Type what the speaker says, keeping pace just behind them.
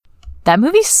That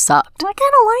movie sucked. I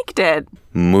kind of liked it.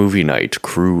 Movie Night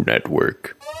Crew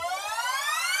Network.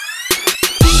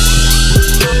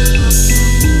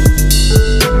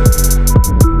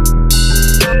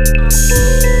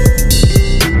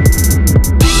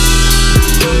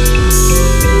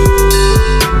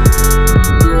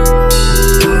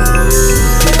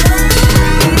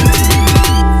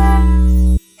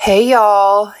 Hey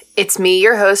y'all, it's me,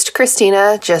 your host,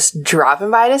 Christina, just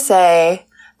dropping by to say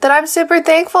that I'm super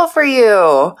thankful for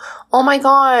you. Oh my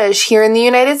gosh, here in the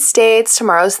United States,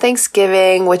 tomorrow's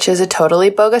Thanksgiving, which is a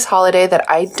totally bogus holiday that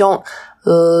I don't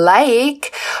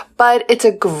like, but it's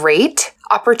a great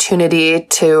opportunity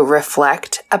to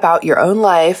reflect about your own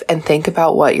life and think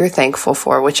about what you're thankful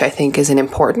for, which I think is an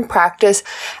important practice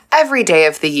every day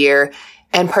of the year,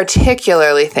 and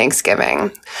particularly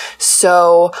Thanksgiving.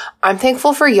 So I'm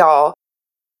thankful for y'all.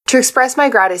 To express my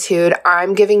gratitude,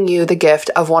 I'm giving you the gift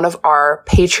of one of our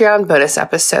Patreon bonus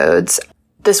episodes.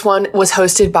 This one was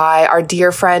hosted by our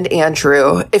dear friend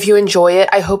Andrew. If you enjoy it,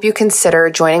 I hope you consider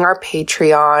joining our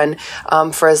Patreon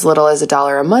for as little as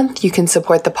 $1 a month. You can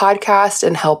support the podcast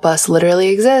and help us literally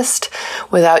exist.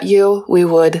 Without you, we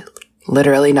would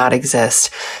literally not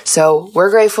exist. So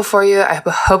we're grateful for you. I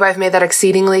hope I've made that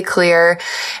exceedingly clear.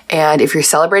 And if you're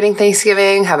celebrating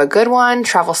Thanksgiving, have a good one.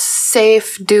 Travel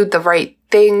safe. Do the right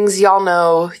things. Y'all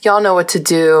know what to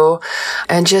do.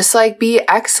 And just be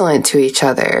excellent to each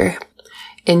other.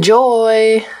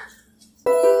 Enjoy.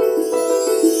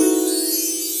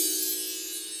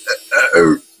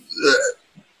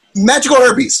 Magical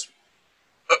herpes.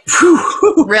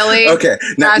 Really? Okay.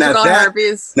 Magical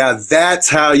herpes. Now that's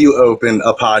how you open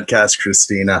a podcast,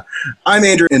 Christina. I'm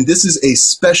Andrew, and this is a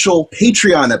special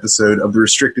Patreon episode of the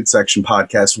Restricted Section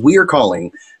podcast we are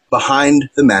calling Behind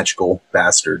the Magical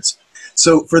Bastards.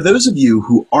 So for those of you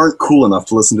who aren't cool enough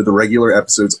to listen to the regular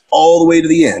episodes all the way to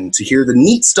the end to hear the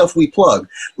neat stuff we plug,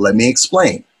 let me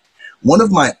explain. One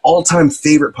of my all-time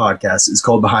favorite podcasts is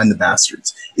called Behind the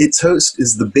Bastards. Its host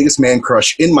is the biggest man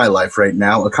crush in my life right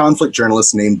now, a conflict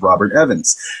journalist named Robert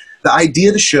Evans. The idea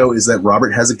of the show is that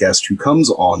Robert has a guest who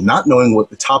comes on not knowing what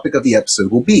the topic of the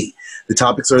episode will be. The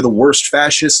topics are the worst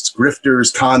fascists,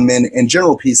 grifters, con men, and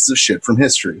general pieces of shit from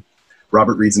history.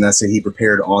 Robert reads an essay he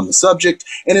prepared on the subject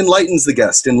and enlightens the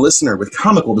guest and listener with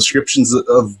comical descriptions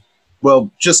of,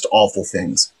 just awful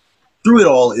things. Through it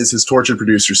all is his tortured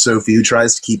producer, Sophie, who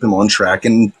tries to keep him on track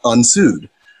and unsued.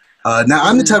 Now,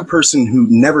 I'm the type of person who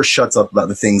never shuts up about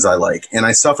the things I like, and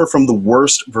I suffer from the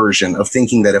worst version of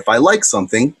thinking that if I like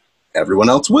something, everyone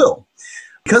else will.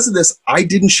 Because of this, I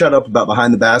didn't shut up about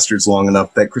Behind the Bastards long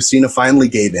enough that Christina finally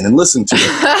gave in and listened to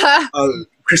it.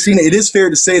 Christina, it is fair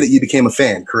to say that you became a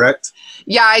fan, correct?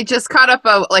 Yeah, I just caught up,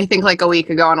 I think, a week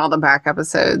ago on all the back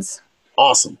episodes.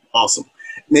 Awesome.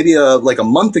 Maybe a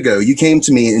month ago, you came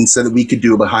to me and said that we could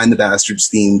do a Behind the Bastards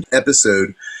themed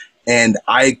episode, and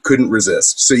I couldn't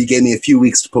resist. So you gave me a few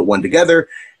weeks to put one together,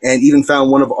 and even found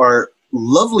one of our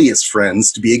loveliest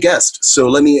friends to be a guest. So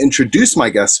let me introduce my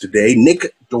guest today,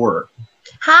 Nick Dorer.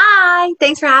 Hi,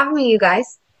 thanks for having me, you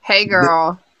guys. Hey,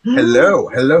 girl.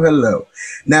 Hello.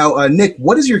 Now, Nick,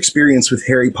 what is your experience with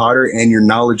Harry Potter and your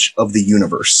knowledge of the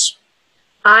universe?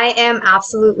 I am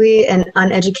absolutely an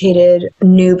uneducated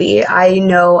newbie. I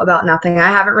know about nothing. I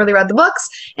haven't really read the books,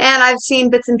 and I've seen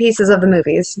bits and pieces of the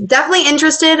movies. Definitely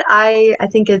interested. I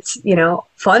think it's,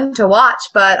 fun to watch,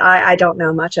 but I don't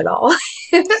know much at all.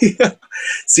 Yeah.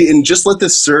 See, and just let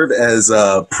this serve as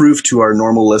proof to our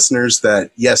normal listeners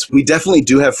that, yes, we definitely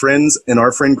do have friends in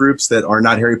our friend groups that are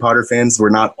not Harry Potter fans.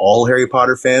 We're not all Harry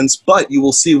Potter fans, but you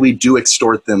will see we do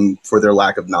extort them for their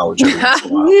lack of knowledge every once in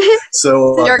a while.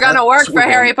 So you're going to work for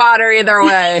Harry Potter either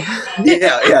way.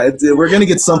 Yeah, we're going to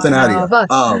get something out of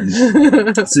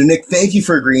you. So, Nick, thank you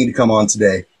for agreeing to come on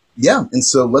today. Yeah, and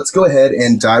so let's go ahead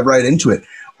and dive right into it.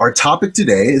 Our topic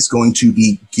today is going to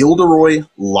be Gilderoy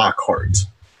Lockhart.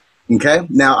 Okay,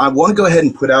 now I want to go ahead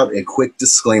and put out a quick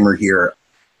disclaimer here.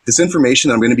 This information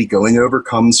that I'm going to be going over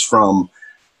comes from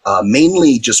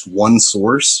mainly just one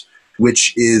source,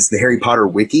 which is the Harry Potter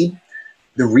Wiki.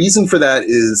 The reason for that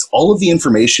is all of the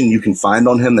information you can find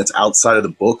on him that's outside of the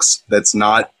books, that's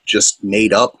not just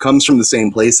made up, comes from the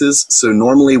same places. So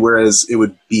normally, whereas it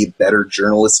would be better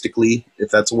journalistically,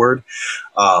 if that's a word,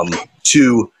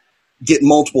 to get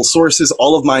multiple sources,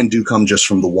 all of mine do come just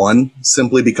from the one,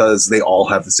 simply because they all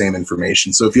have the same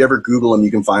information. So if you ever Google them,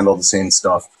 you can find all the same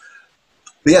stuff.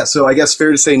 But yeah, so I guess fair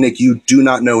to say, Nick, you do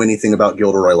not know anything about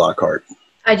Gilderoy Lockhart.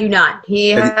 I do not. He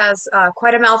has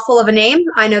quite a mouthful of a name.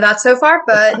 I know that so far,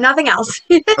 but nothing else.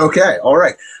 Okay, all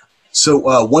right.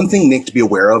 So one thing, Nick, to be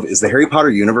aware of is the Harry Potter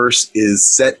universe is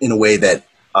set in a way that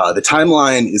The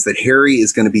timeline is that Harry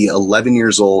is going to be 11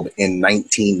 years old in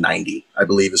 1990, I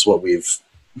believe is what we've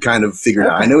kind of figured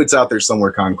out. I know it's out there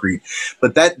somewhere concrete,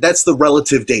 but that's the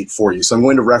relative date for you. So I'm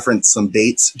going to reference some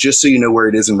dates just so you know where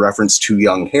it is in reference to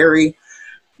young Harry.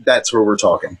 That's where we're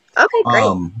talking. Okay, great.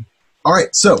 All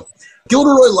right, so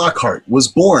Gilderoy Lockhart was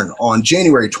born on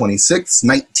January 26,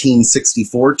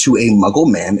 1964, to a Muggle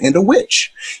man and a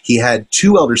witch. He had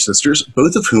 2 elder sisters,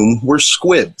 both of whom were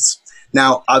squibs.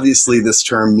 Now, obviously, this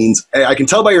term means, I can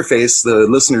tell by your face, the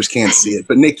listeners can't see it,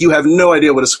 but Nick, you have no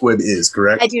idea what a squib is,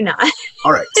 correct? I do not.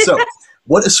 All right, so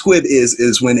what a squib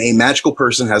is when a magical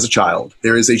person has a child,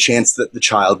 there is a chance that the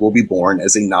child will be born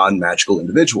as a non-magical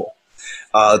individual.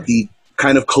 The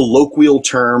kind of colloquial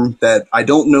term that I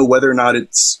don't know whether or not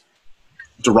it's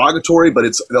derogatory, but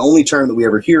it's the only term that we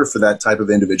ever hear for that type of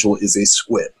individual is a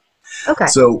squib. Okay.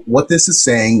 So what this is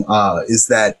saying is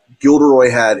that Gilderoy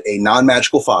had a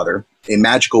non-magical father, a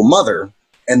magical mother,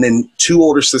 and then 2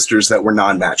 older sisters that were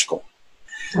non-magical.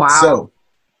 Wow.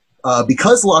 So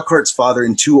because Lockhart's father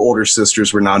and 2 older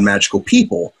sisters were non-magical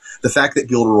people, the fact that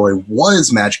Gilderoy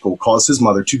was magical caused his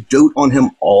mother to dote on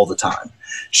him all the time.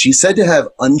 She's said to have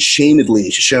unshamedly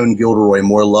shown Gilderoy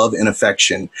more love and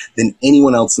affection than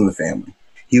anyone else in the family.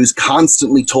 He was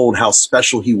constantly told how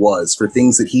special he was for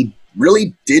things that he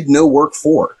really did no work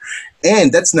for.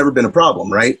 And that's never been a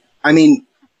problem, right? I mean,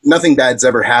 nothing bad's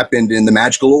ever happened in the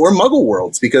magical or muggle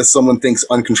worlds because someone thinks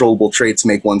uncontrollable traits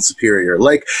make one superior.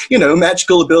 Like, you know,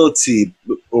 magical ability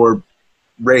or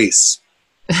race.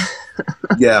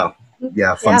 Yeah,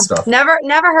 fun stuff. Never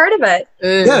heard of it.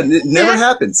 Yeah, it never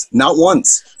happens. Not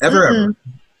once. Ever.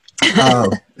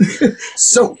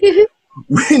 So,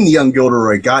 when young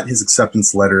Gilderoy got his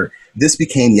acceptance letter, this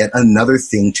became yet another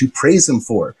thing to praise him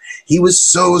for. He was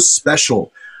so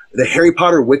special. The Harry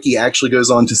Potter wiki actually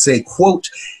goes on to say, quote,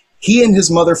 he and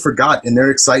his mother forgot in their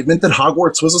excitement that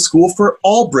Hogwarts was a school for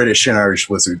all British and Irish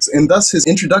wizards, and thus his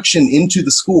introduction into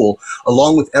the school,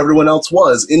 along with everyone else,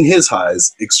 was, in his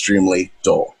eyes, extremely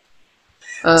dull.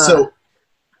 So,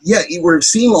 yeah, we're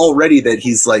seeing already that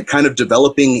he's like kind of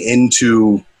developing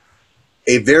into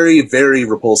a very, very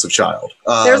repulsive child.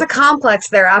 There's a complex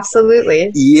there,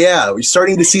 absolutely. Yeah, we're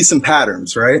starting to see some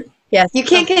patterns, right? Yes, you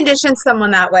can't condition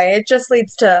someone that way. It just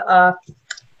leads to,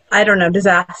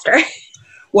 disaster.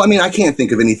 Well, I mean, I can't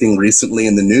think of anything recently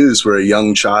in the news where a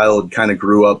young child kind of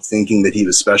grew up thinking that he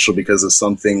was special because of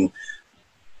something,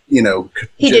 you know,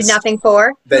 he did nothing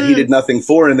for. That he did nothing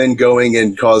for, and then going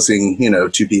and causing,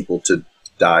 2 people to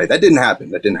die. That didn't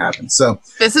happen. So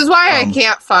this is why I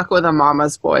can't fuck with a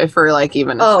mama's boy for like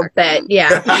even a second. Bet,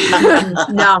 yeah.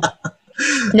 No.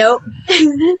 Nope.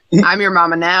 I'm your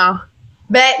mama now.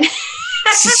 Bet.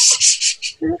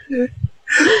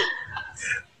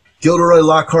 Gilderoy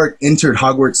Lockhart entered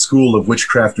Hogwarts School of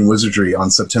Witchcraft and Wizardry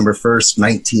on September 1st,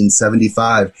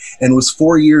 1975, and was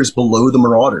 4 years below the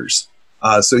Marauders.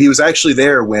 So he was actually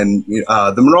there when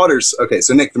the Marauders... Okay,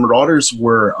 so Nick, the Marauders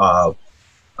were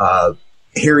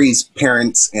Harry's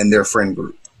parents and their friend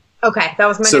group. Okay, that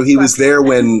was my So he was there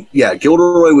when... Yeah,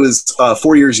 Gilderoy was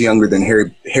 4 years younger than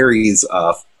Harry's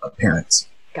parents.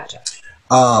 Gotcha.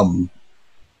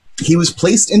 He was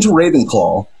placed into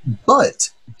Ravenclaw, but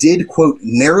did, quote,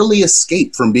 narrowly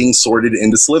escape from being sorted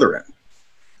into Slytherin.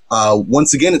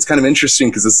 Once again, it's kind of interesting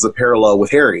because this is a parallel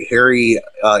with Harry. Harry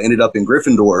ended up in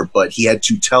Gryffindor, but he had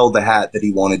to tell the Hat that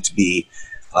he wanted to be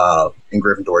in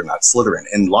Gryffindor, not Slytherin.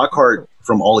 And Lockhart,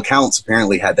 from all accounts,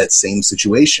 apparently had that same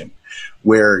situation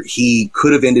where he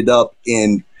could have ended up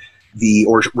in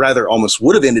or rather almost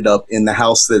would have ended up in the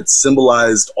house that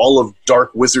symbolized all of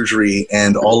dark wizardry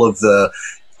and all of the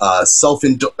not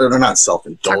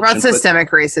self-indulgent. Talk about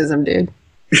systemic racism, dude.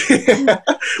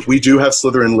 We do have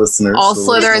Slytherin listeners. All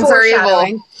Slytherins are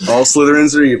evil. All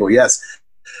Slytherins are evil, yes.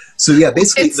 So yeah,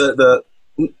 basically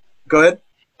go ahead.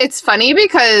 It's funny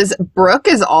because Brooke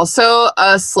is also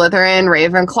a Slytherin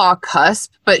Ravenclaw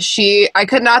cusp, but I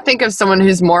could not think of someone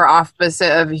who's more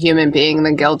opposite of a human being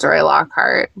than Gilderoy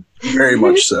Lockhart. Very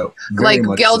much so. Like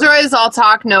Gilderoy is all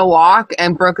talk, no walk,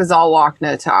 and Brooke is all walk,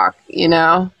 no talk, you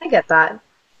know? I get that.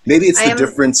 Maybe it's the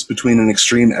difference between an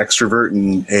extreme extrovert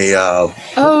and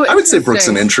I would say Brooke's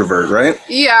an introvert, right?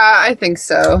 Yeah, I think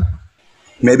so.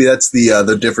 Maybe that's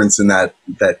the difference in that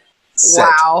set.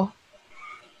 Wow.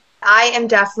 I am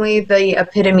definitely the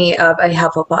epitome of a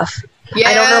Hufflepuff. Yeah.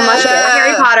 I don't know much about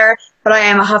Harry Potter, but I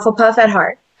am a Hufflepuff at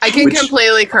heart. I can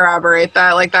completely corroborate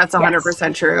that. Like, that's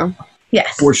 100% true.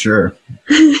 Yes. For sure.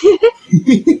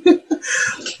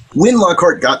 When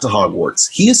Lockhart got to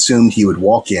Hogwarts, he assumed he would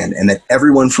walk in and that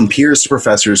everyone from peers to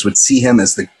professors would see him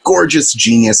as the gorgeous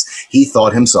genius he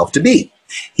thought himself to be.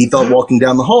 He thought walking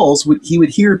down the halls, he would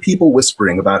hear people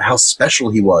whispering about how special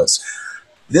he was.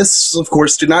 This, of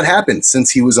course, did not happen,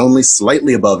 since he was only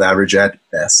slightly above average at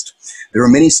best. There were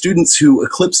many students who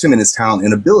eclipsed him in his talent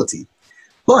and ability.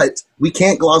 But we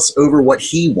can't gloss over what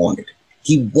he wanted.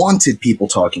 He wanted people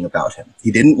talking about him. He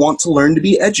didn't want to learn to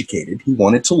be educated. He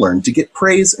wanted to learn to get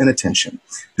praise and attention.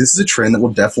 This is a trend that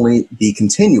will definitely be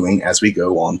continuing as we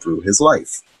go on through his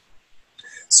life.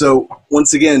 So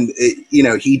once again,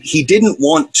 he didn't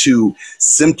want to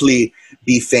simply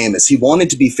be famous. He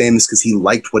wanted to be famous because he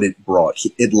liked what it brought.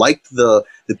 It liked the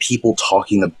people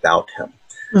talking about him.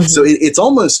 Mm-hmm. So it's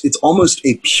almost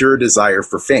a pure desire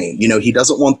for fame. He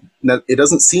doesn't want. It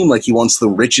doesn't seem like he wants the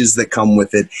riches that come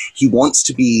with it. He wants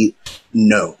to be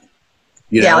known.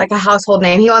 Yeah, like a household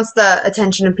name. He wants the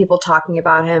attention of people talking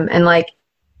about him, and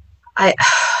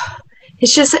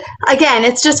it's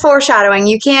just foreshadowing.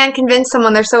 You can't convince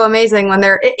someone they're so amazing when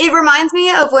they're. It reminds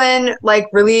me of when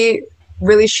really,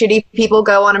 really shitty people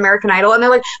go on American Idol, and they're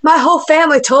like, "My whole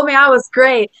family told me I was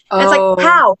great." And it's like,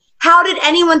 how? How did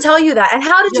anyone tell you that? And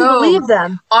how did you believe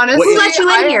them? Honestly, who let you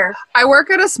in here? I work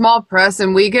at a small press,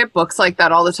 and we get books like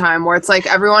that all the time where it's like,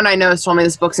 everyone I know has told me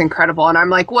this book's incredible. And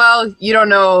I'm like, well, you don't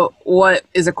know what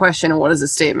is a question and what is a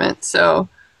statement. So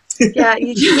yeah,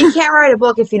 you can't write a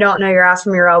book if you don't know your ass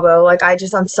from your elbow.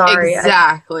 I'm sorry.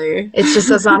 Exactly.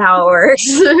 That's not how it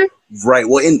works. Right.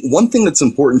 Well, and one thing that's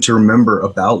important to remember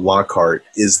about Lockhart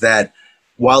is that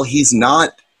while he's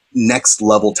not next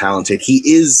level talented, he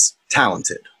is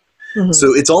talented. Mm-hmm.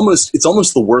 So it's almost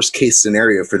the worst case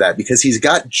scenario for that, because he's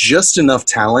got just enough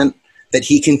talent that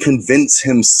he can convince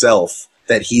himself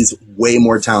that he's way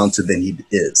more talented than he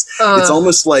is. It's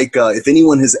almost like if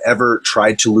anyone has ever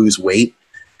tried to lose weight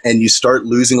and you start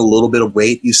losing a little bit of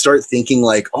weight, you start thinking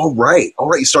like, all right.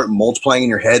 You start multiplying in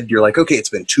your head. You're like, okay, it's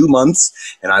been 2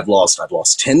 months and I've lost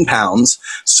 10 pounds.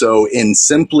 So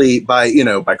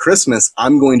by Christmas,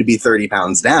 I'm going to be 30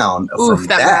 pounds down from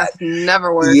that.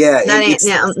 Never works. Yeah.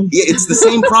 It's the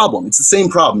same problem. It's the same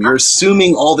problem. You're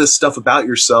assuming all this stuff about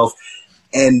yourself.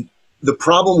 And the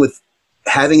problem with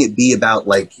having it be about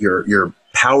your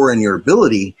power and your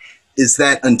ability is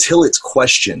that until it's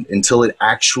questioned, until it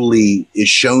actually is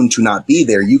shown to not be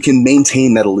there, you can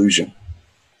maintain that illusion.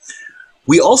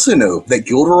 We also know that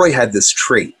Gilderoy had this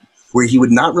trait where he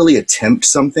would not really attempt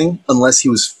something unless he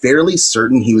was fairly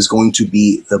certain he was going to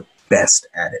be the best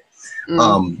at it.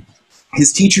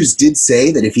 His teachers did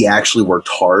say that if he actually worked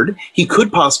hard, he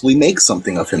could possibly make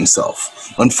something of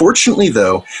himself. Unfortunately,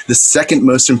 though, the second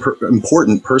most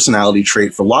important personality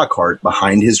trait for Lockhart,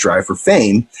 behind his drive for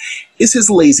fame, is his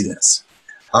laziness.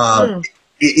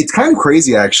 It's kind of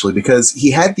crazy, actually, because he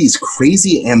had these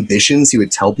crazy ambitions he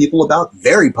would tell people about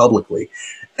very publicly,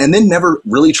 and then never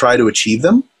really try to achieve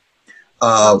them.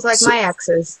 Sounds like my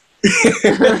exes.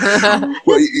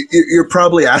 Well, you're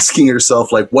probably asking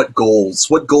yourself, what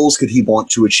goals could he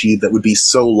want to achieve that would be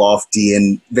so lofty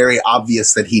and very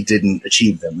obvious that he didn't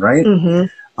achieve them, right? Mm-hmm.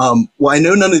 Well, I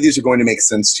know none of these are going to make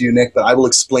sense to you, Nick, but I will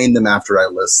explain them after I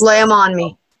list. Lay them on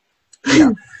me.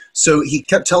 Yeah. So he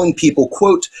kept telling people,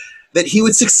 quote, that he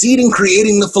would succeed in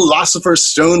creating the Philosopher's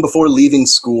Stone before leaving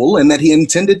school, and that he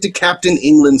intended to captain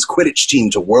England's Quidditch team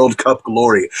to World Cup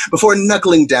glory before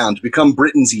knuckling down to become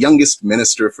Britain's youngest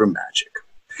minister for magic.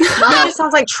 That just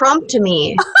sounds like Trump to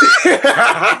me. It's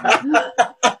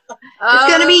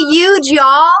going to be huge,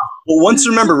 y'all. Well,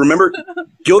 remember,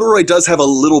 Gilderoy does have a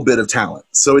little bit of talent,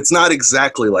 so it's not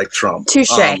exactly like Trump. Touche.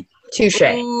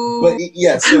 But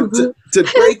yeah, so to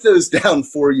break those down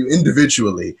for you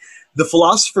individually, the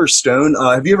Philosopher's Stone,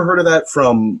 have you ever heard of that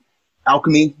from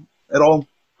alchemy at all?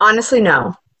 Honestly,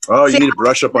 no. Oh, you need to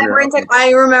brush up on your alchemy.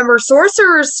 I remember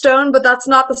Sorcerer's Stone, but that's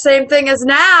not the same thing as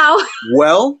now.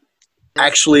 Well,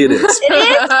 actually it is. It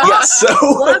is? Yes. So,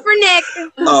 one for Nick.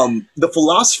 The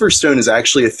Philosopher's Stone is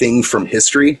actually a thing from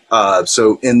history.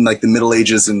 So in the Middle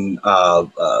Ages and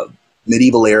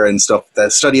medieval era and stuff, the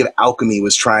study of alchemy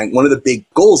was one of the big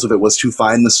goals of it was to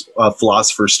find this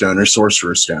Philosopher's Stone or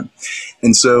Sorcerer's Stone.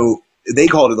 And so they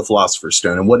called it the Philosopher's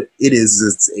Stone. And what it is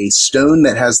it's a stone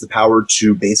that has the power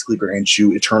to basically grant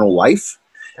you eternal life,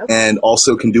 and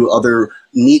also can do other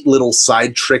neat little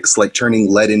side tricks like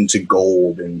turning lead into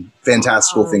gold and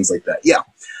fantastical things like that. Yeah.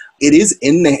 It is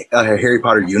in the Harry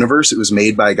Potter universe. It was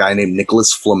made by a guy named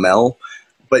Nicholas Flamel,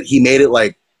 but he made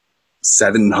it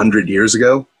 700 years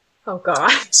ago. Oh,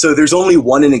 God. So there's only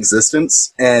one in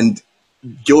existence, and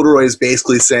Gilderoy is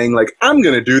basically saying, I'm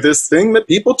going to do this thing that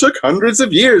people took hundreds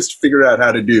of years to figure out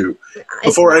how to do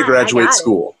before I graduate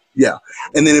school. Yeah.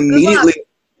 And then immediately,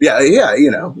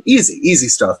 easy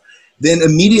stuff. Then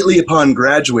immediately upon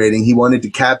graduating, he wanted to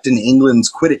captain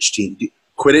England's Quidditch team.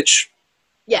 Quidditch?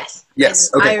 Yes.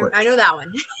 Yes. Okay. I know that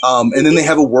one. And then they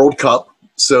have a World Cup.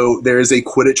 So there is a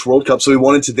Quidditch World Cup. So he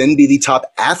wanted to then be the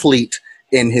top athlete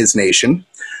in his nation,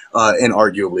 and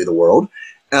arguably the world,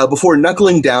 before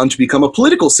knuckling down to become a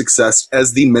political success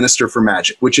as the Minister for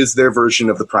Magic, which is their version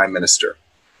of the Prime Minister.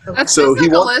 That's So just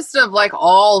like a list of like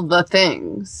all the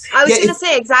things. I was going to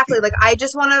say exactly. Like, I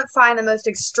just want to find the most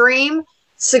extreme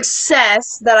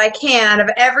success that I can out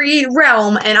of every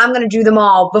realm, and I'm going to do them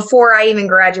all before I even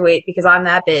graduate because I'm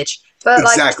that bitch. But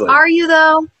Exactly. like, are you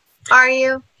though? Are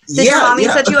you? Did your mommy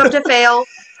set you up to fail?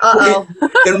 Uh-oh.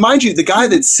 And mind you, the guy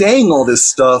that's saying all this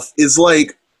stuff is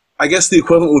like, I guess the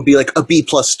equivalent would be like a B+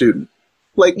 student.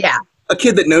 Like, Yeah. a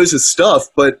kid that knows his stuff,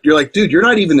 but you're like, dude, you're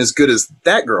not even as good as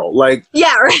that girl. Like,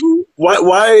 Yeah, right.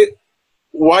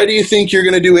 why do you think you're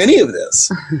going to do any of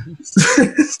this?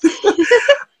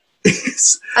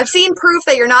 I've seen proof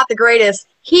that you're not the greatest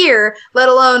here, let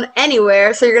alone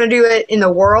anywhere. So you're going to do it in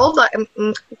the world? Like,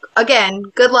 again,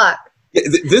 good luck. Yeah,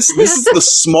 this is the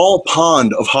small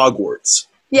pond of Hogwarts.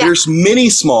 Yeah. There's many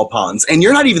small ponds, and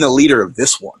you're not even the leader of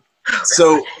this one.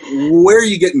 So where are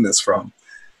you getting this from?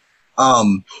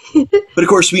 But of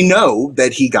course, we know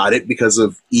that he got it because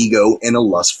of ego and a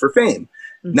lust for fame.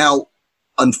 Mm-hmm. Now,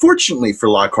 unfortunately for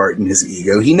Lockhart and his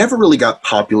ego, he never really got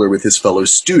popular with his fellow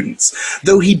students,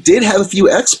 though he did have a few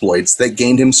exploits that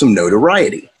gained him some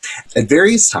notoriety. At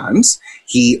various times,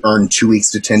 he earned 2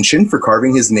 weeks' detention for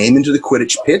carving his name into the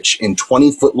Quidditch pitch in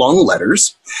 20-foot-long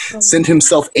letters, sent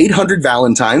himself 800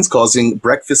 valentines, causing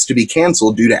breakfast to be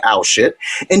canceled due to owl shit,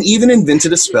 and even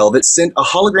invented a spell that sent a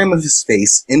hologram of his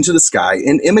face into the sky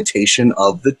in imitation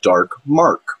of the Dark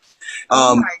Mark.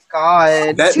 Oh my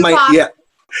god. That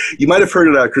you might have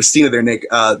heard it, Christina there, Nick.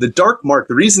 The Dark Mark,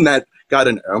 the reason that got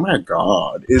an oh my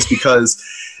god is because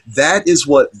that is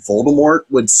what Voldemort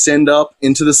would send up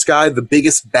into the sky, the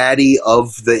biggest baddie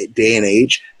of the day and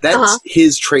age. That's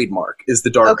his trademark, is the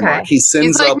Dark Mark. He sends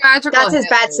He's like up... magical. That's his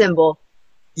bat symbol.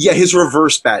 Yeah, his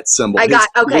reverse bat symbol.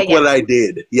 What I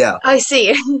did. Yeah. I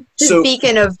see. His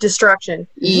beacon of destruction.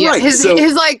 Yeah, Right, his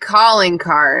like calling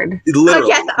card. Literally.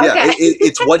 Yes, okay. Yeah,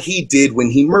 it's what he did when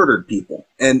he murdered people.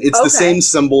 And it's the same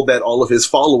symbol that all of his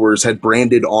followers had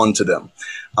branded onto them.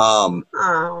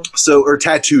 Or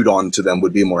tattooed onto them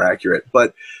would be more accurate.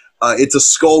 But it's a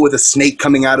skull with a snake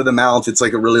coming out of the mouth. It's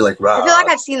like a really like... I feel like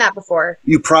I've seen that before.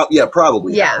 You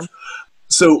probably Yeah. have.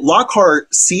 So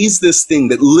Lockhart sees this thing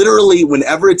that literally,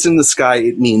 whenever it's in the sky,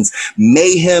 it means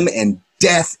mayhem and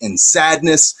death and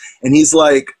sadness. And he's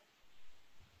like,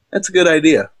 that's a good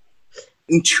idea.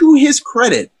 And to his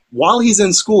credit, while he's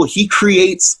in school, he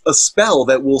creates a spell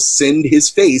that will send his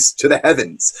face to the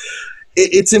heavens.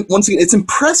 Once again, it's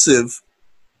impressive,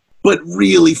 but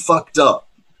really fucked up.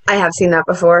 I have seen that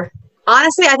before.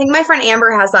 Honestly, I think my friend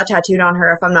Amber has that tattooed on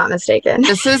her, if I'm not mistaken.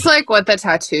 This is like what the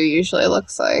tattoo usually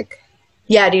looks like.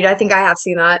 Yeah, dude, I think I have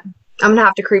seen that. I'm gonna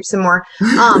have to creep some more.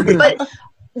 But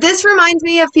this reminds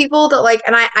me of people that like,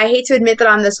 and I hate to admit that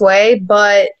I'm this way,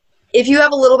 but if you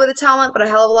have a little bit of talent but a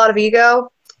hell of a lot of ego,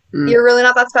 you're really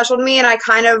not that special to me, and I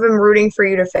kind of am rooting for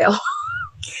you to fail.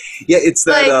 Yeah, it's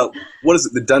that, what is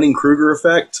it, the Dunning-Kruger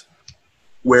effect?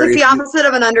 Where it's like the opposite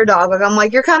of an underdog. Like, I'm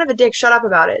like, you're kind of a dick, shut up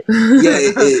about it. Yeah,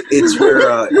 it's where,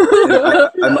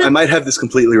 I might have this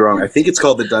completely wrong. I think it's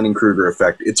called the Dunning-Kruger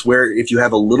effect. It's where if you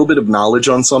have a little bit of knowledge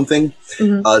on something,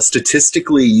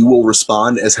 statistically you will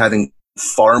respond as having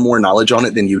far more knowledge on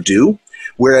it than you do.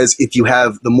 Whereas if you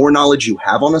have, the more knowledge you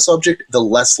have on a subject, the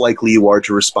less likely you are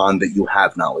to respond that you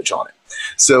have knowledge on it.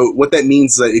 So what that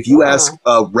means is that if you ask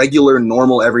a regular,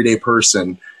 normal, everyday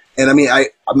person, and I mean,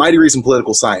 my degree's in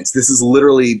political science. This is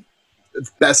literally the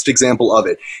best example of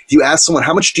it. If you ask someone,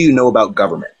 how much do you know about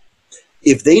government?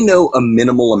 If they know a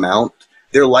minimal amount,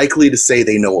 they're likely to say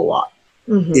they know a lot.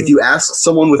 Mm-hmm. If you ask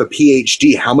someone with a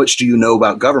PhD, how much do you know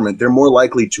about government? They're more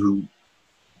likely to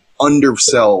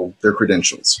undersell their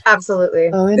credentials. Absolutely.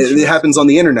 It happens on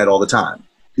the internet all the time.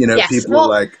 You know, people are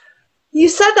like... You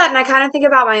said that, and I kind of think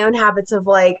about my own habits of,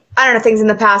 like, I don't know, things in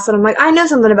the past, and I'm like, I know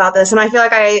something about this, and I feel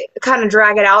like I kind of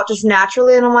drag it out just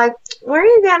naturally, and I'm like, where are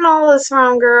you getting all this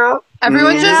from, girl?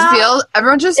 Everyone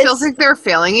just feels like they're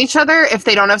failing each other if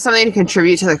they don't have something to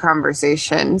contribute to the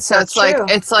conversation. So it's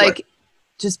like,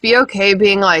 just be okay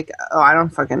being like, oh, I don't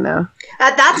fucking know.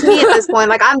 That's me at this point.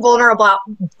 Like, I'm vulnerable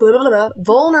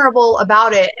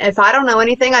about it. If I don't know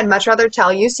anything, I'd much rather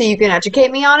tell you so you can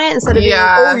educate me on it instead of being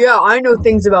like, oh yeah, I know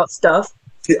things about stuff.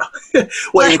 Yeah.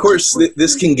 Well, and of course,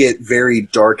 this can get very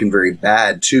dark and very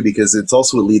bad too, because it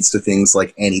leads to things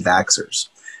like anti-vaxxers,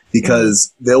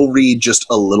 because they'll read just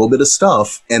a little bit of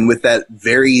stuff, and with that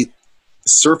very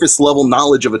surface level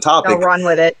knowledge of a topic, They'll run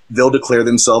with it. they'll declare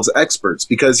themselves experts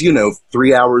because,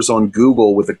 3 hours on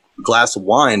Google with a glass of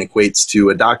wine equates to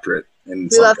a doctorate. We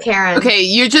love Karen. Okay,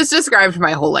 you just described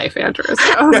my whole life, Andrew.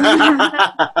 So.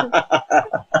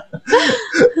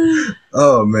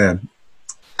 Oh, man.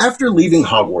 After leaving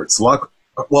Hogwarts,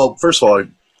 first of all,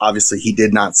 obviously he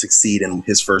did not succeed in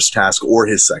his first task or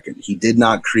his second. He did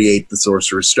not create the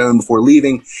Sorcerer's Stone before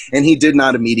leaving, and he did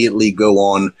not immediately go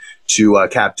on to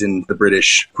captain the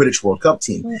British Quidditch World Cup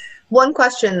team. One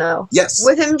question, though. Yes.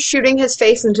 With him shooting his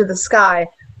face into the sky,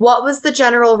 what was the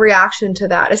general reaction to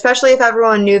that? Especially if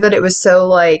everyone knew that it was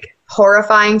so,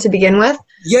 horrifying to begin with.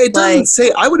 Yeah, it doesn't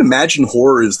say. I would imagine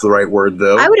horror is the right word,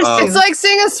 though. I would assume. It's like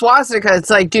seeing a swastika. It's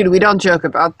like, dude, we don't joke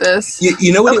about this.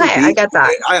 You know what? Okay, it would be? I get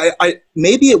that. I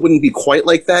maybe it wouldn't be quite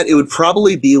like that. It would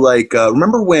probably be like,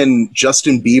 remember when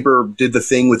Justin Bieber did the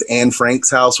thing with Anne Frank's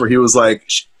house where he was like,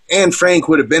 Anne Frank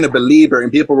would have been a believer,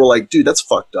 and people were like, dude, that's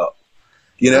fucked up.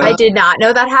 I did not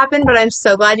know that happened, but I'm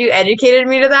so glad you educated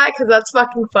me to that because that's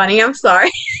fucking funny. I'm sorry.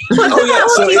 What the hell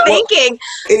was he thinking?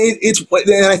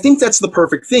 And I think that's the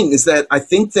perfect thing is that I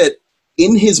think that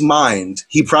in his mind,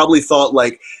 he probably thought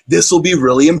this will be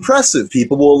really impressive.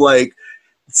 People will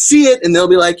see it and they'll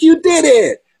be like, you did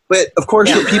it. But of course,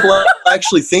 what people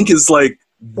actually think is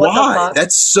why?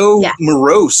 That's so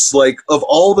morose, of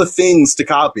all the things to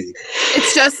copy.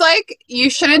 It's just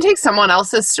you shouldn't take someone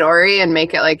else's story and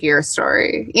make it your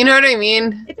story. You know what I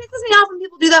mean? It pisses me off when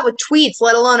people do that with tweets,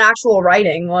 let alone actual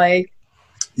writing.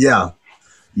 Yeah.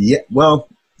 Well,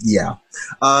 yeah.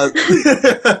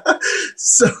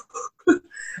 So,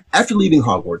 after leaving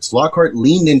Hogwarts, Lockhart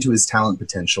leaned into his talent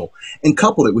potential and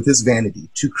coupled it with his vanity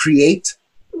to create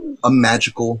a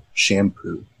magical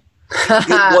shampoo.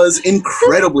 It was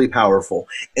incredibly powerful,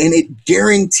 and it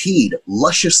guaranteed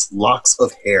luscious locks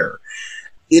of hair.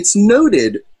 It's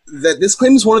noted that this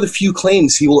claim is one of the few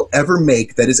claims he will ever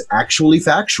make that is actually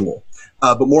factual,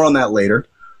 but more on that later.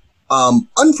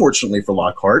 Unfortunately for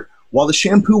Lockhart, while the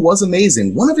shampoo was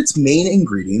amazing, one of its main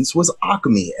ingredients was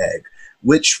alchemy egg,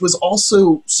 which was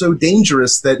also so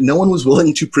dangerous that no one was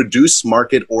willing to produce,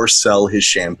 market, or sell his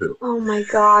shampoo. Oh my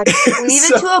god. Leave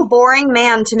it to a boring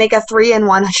man to make a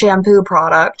 3-in-1 shampoo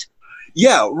product.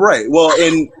 Yeah, right. Well,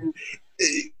 and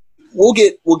we'll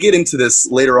get into this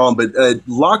later on, but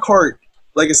Lockhart,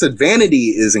 like I said, vanity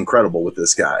is incredible with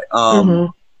this guy.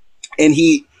 And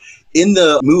he, in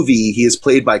the movie, he is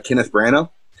played by Kenneth Branagh.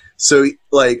 So,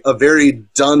 a very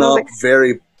done-up,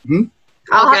 very...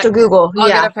 I'll have to Google. I'll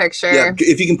get a picture. Yeah,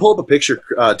 if you can pull up a picture,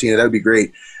 Tina, that would be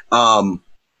great.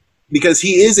 Because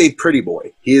he is a pretty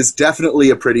boy. He is definitely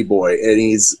a pretty boy. And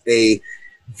he's a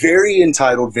very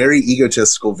entitled, very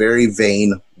egotistical, very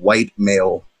vain, white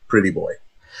male pretty boy.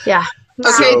 Yeah.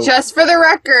 Okay, just for the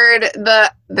record,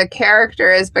 the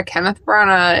character is, but Kenneth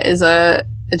Branagh is a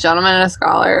gentleman and a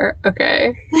scholar.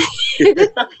 Okay.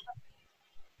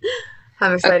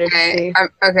 I'm excited to see.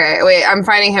 Wait, I'm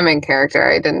finding him in character.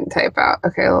 I didn't type out.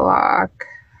 Okay,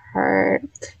 Lockhart.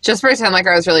 Just pretend like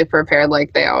I was really prepared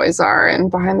like they always are in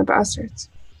Behind the Bastards.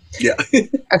 Yeah.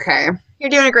 Okay. You're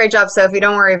doing a great job, Sophie.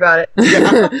 Don't worry about it.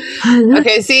 Yeah.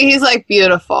 Okay, see, he's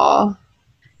beautiful.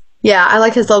 Yeah, I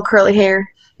like his little curly hair.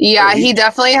 Yeah, he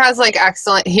definitely has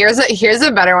excellent. Here's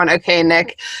a better one. Okay,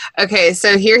 Nick. Okay,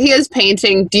 so here he is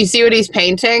painting. Do you see what he's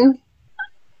painting?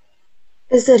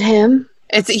 Is it him?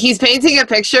 He's painting a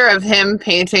picture of him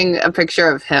painting a picture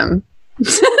of him.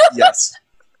 Yes.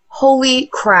 Holy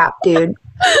crap, dude.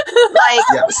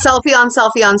 Selfie on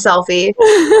selfie on selfie.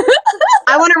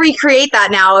 I want to recreate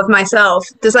that now of myself.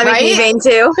 Does that make me vain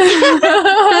too?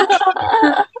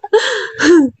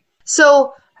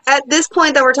 So, at this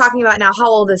point that we're talking about now, how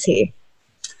old is he?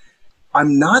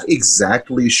 I'm not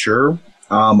exactly sure.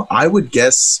 I would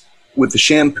guess with the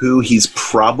shampoo, he's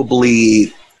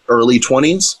probably early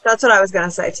 20s. That's what I was going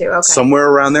to say too. Okay. Somewhere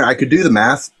around there. I could do the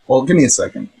math. Well, give me a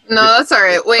second. No, that's all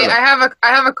right. Wait, I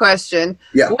have a question.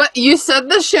 Yeah. What you said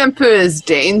the shampoo is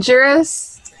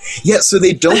dangerous? Yeah, so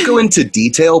they don't go into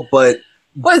detail, but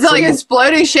what is it,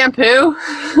 exploding shampoo?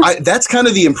 That's kind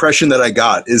of the impression that I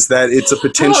got, is that it's a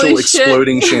potential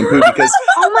exploding shampoo because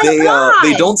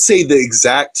they don't say the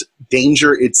exact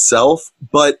danger itself,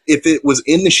 but if it was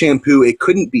in the shampoo, it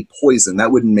couldn't be poison.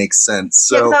 That wouldn't make sense.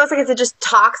 So I was is it just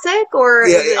toxic or?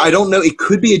 Yeah, I don't know. It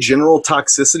could be a general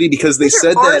toxicity because they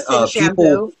said that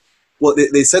people. Well,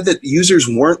 they said that users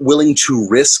weren't willing to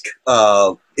risk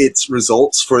its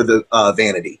results for the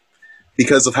vanity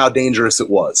because of how dangerous it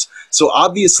was. So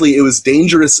obviously, it was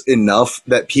dangerous enough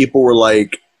that people were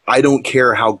like, "I don't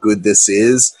care how good this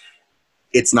is;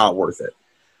 it's not worth it."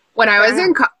 When I was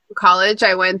in college,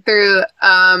 I went through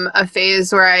a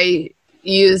phase where I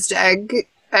used egg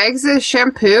eggs as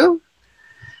shampoo.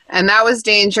 And that was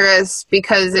dangerous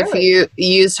because if you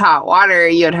used hot water,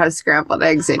 you'd have scrambled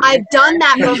eggs in your I've done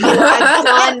that before. I've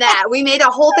done that. We made a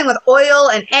whole thing with oil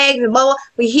and eggs and blah, blah.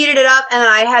 We heated it up, and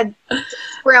I had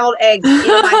scrambled eggs in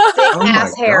my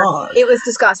thick-ass hair. God. It was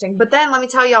disgusting. But then, let me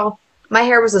tell y'all, my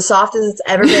hair was as soft as it's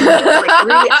ever been.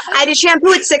 I had to shampoo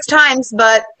it 6 times,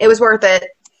 but it was worth it.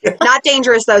 Not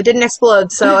dangerous, though. Didn't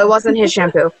explode, so it wasn't his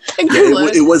shampoo.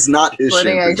 It was not his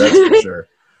shampoo, that's for sure.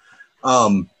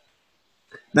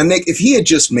 Now, Nick, if he had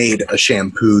just made a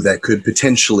shampoo that could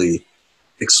potentially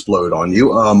explode on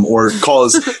you or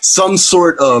cause some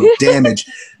sort of damage,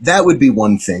 that would be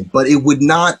one thing. But it would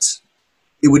not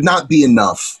be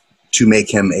enough to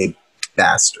make him a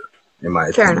bastard, in my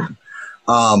opinion. Fair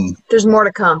enough. There's more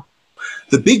to come.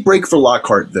 The big break for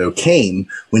Lockhart, though, came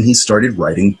when he started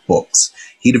writing books.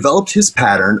 He developed his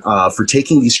pattern for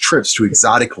taking these trips to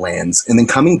exotic lands and then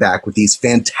coming back with these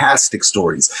fantastic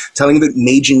stories, telling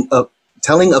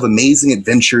of amazing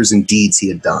adventures and deeds he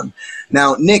had done.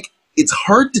 Now, Nick, it's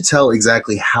hard to tell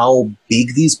exactly how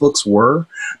big these books were,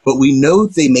 but we know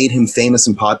they made him famous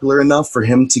and popular enough for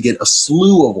him to get a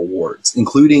slew of awards,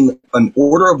 including an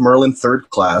Order of Merlin 3rd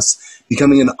Class,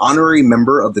 becoming an honorary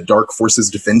member of the Dark Forces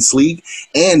Defense League,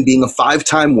 and being a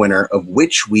 5-time winner of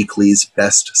Witch Weekly's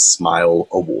Best Smile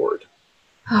Award.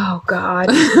 Oh,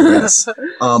 God. Yes.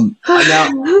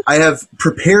 Now, I have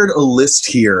prepared a list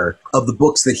here of the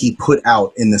books that he put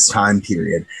out in this time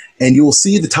period. And you will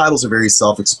see the titles are very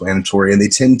self-explanatory, and they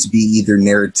tend to be either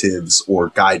narratives or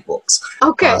guidebooks.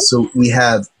 Okay. So we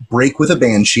have Break with a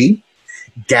Banshee,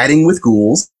 Gadding with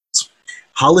Ghouls,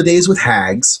 Holidays with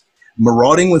Hags,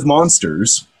 Marauding with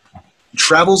Monsters,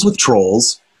 Travels with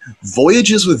Trolls,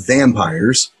 Voyages with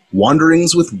Vampires,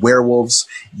 Wanderings with Werewolves,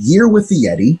 Year with the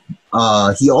Yeti.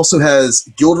 He also has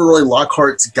Gilderoy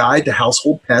Lockhart's Guide to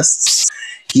Household Pests.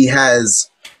 He has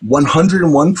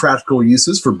 101 Practical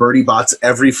Uses for Bertie Bott's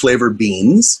Every Flavor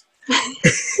Beans.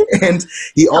 And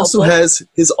he also has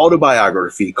his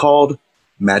autobiography called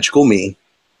Magical Me.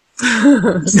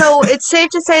 So it's safe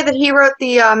to say that he wrote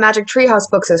the Magic Treehouse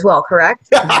books as well, correct?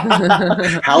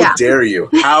 How dare you?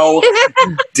 How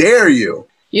dare you?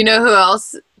 You know who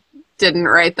else didn't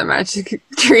write the Magic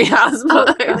Treehouse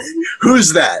books?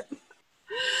 Who's that?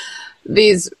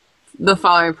 The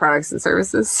following products and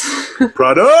services.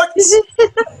 Products?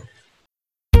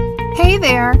 Hey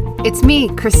there, it's me,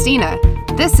 Christina.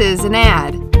 This is an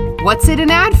ad. What's it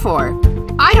an ad for?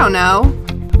 I don't know.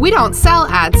 We don't sell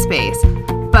ad space,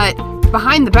 but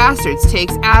Behind the Bastards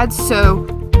takes ads, so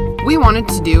we wanted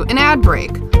to do an ad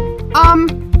break.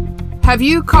 Have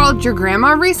you called your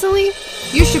grandma recently?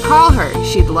 You should call her.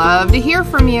 She'd love to hear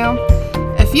from you.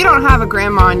 If you don't have a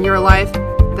grandma in your life,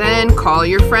 then call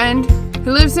your friend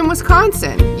who lives in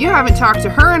Wisconsin. You haven't talked to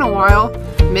her in a while.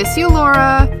 Miss you,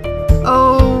 Laura.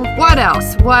 Oh, what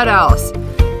else?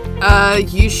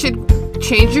 You should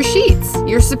change your sheets.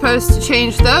 You're supposed to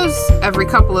change those every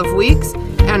couple of weeks,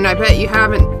 and I bet you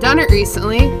haven't done it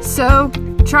recently, so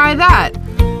try that.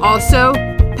 Also,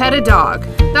 pet a dog.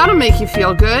 That'll make you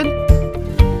feel good.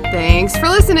 Thanks for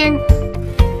listening.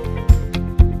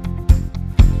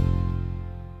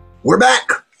 We're back.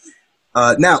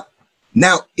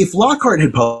 Now, if Lockhart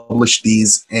had published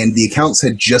these and the accounts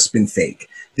had just been fake,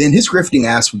 then his grifting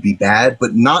ass would be bad,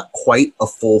 but not quite a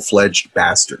full-fledged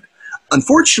bastard.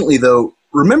 Unfortunately, though,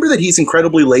 remember that he's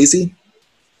incredibly lazy?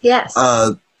 Yes.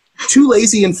 Too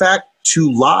lazy, in fact,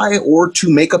 to lie or to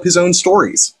make up his own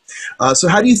stories. So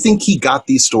how do you think he got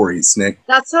these stories, Nick?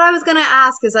 That's what I was going to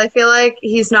ask, is I feel like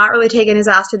he's not really taking his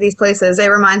ass to these places. It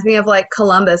reminds me of, like,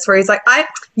 Columbus, where he's like,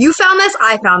 you found this?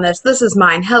 I found this. This is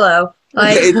mine. Hello.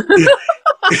 Like,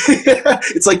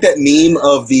 it's like that meme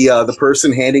of the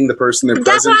person handing the person their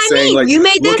present, saying, like, you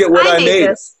made look this, at what I made.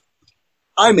 This.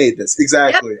 I made this.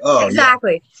 Exactly. Yep, oh,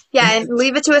 exactly. Yeah, and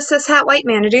leave it to a cishat white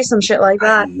man to do some shit like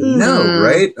that. No,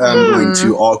 right? I'm going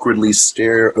to awkwardly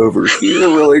stare over here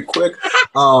really quick.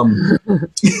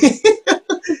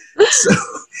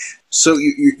 So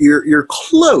you're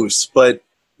close, but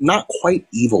not quite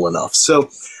evil enough. So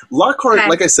Lockhart,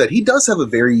 like I said, he does have a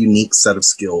very unique set of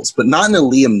skills, but not in a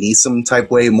Liam Neeson type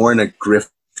way, more in a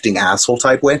grifting asshole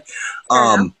type way.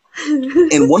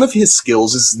 And one of his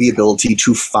skills is the ability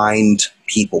to find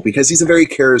people, because he's a very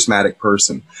charismatic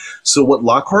person. So what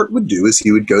Lockhart would do is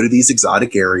he would go to these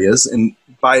exotic areas, and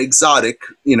by exotic,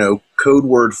 code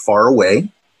word far away,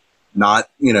 not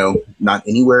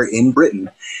anywhere in Britain.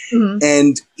 Mm-hmm.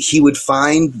 And he would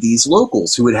find these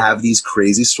locals who would have these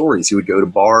crazy stories. He would go to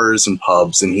bars and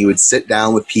pubs, and he would sit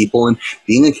down with people, and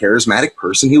being a charismatic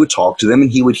person, he would talk to them,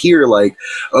 and he would hear like,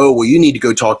 oh, well, you need to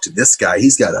go talk to this guy.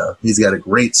 He's got a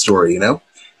great story,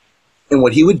 And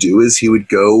what he would do is he would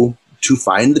go to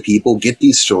find the people, get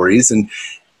these stories, and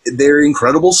they're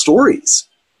incredible stories,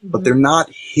 but they're not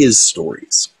his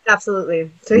stories.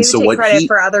 Absolutely. So he would take credit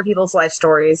for other people's life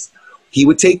stories. He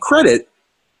would take credit,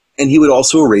 and he would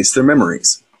also erase their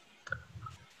memories.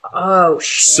 Oh,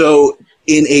 shit. So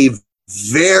in a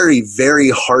very, very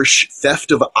harsh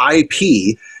theft of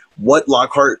IP, what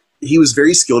Lockhart, he was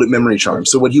very skilled at memory charm.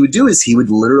 So what he would do is he would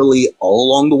literally all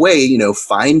along the way,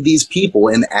 find these people.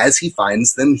 And as he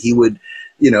finds them, he would,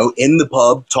 in the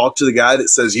pub, talk to the guy that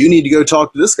says, you need to go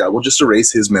talk to this guy. We'll just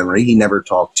erase his memory. He never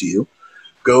talked to you.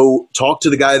 Go talk to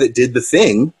the guy that did the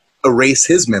thing, erase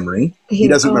his memory. He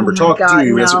doesn't remember talking to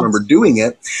you. He doesn't remember doing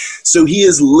it. So he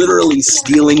is literally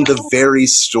stealing the very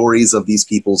stories of these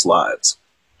people's lives.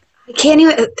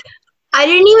 I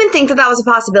didn't even think that was a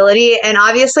possibility. And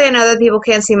obviously I know that people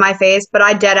can't see my face, but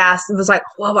I dead ass was like,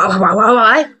 what?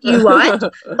 You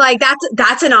what? Like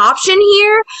that's an option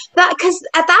here? Because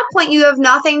at that point you have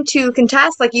nothing to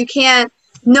contest. Like you can't,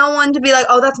 no one to be like,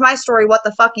 oh, that's my story. What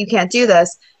the fuck? You can't do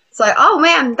this. It's like, oh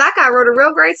man, that guy wrote a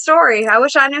real great story. I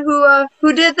wish I knew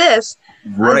who did this.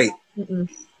 Right.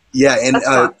 Yeah, and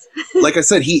like I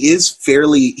said, he's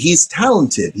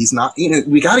talented. He's not,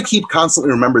 we got to keep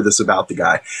constantly remember this about the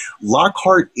guy.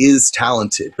 Lockhart is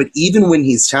talented, but even when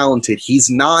he's talented, he's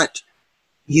not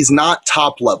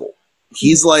top level.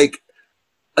 He's like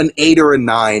an 8 or a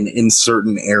 9 in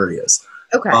certain areas.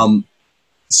 Okay.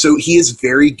 So he is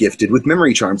very gifted with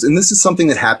memory charms. And this is something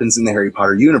that happens in the Harry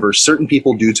Potter universe. Certain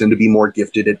people do tend to be more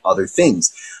gifted at other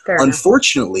things. Fair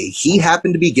Unfortunately, enough. He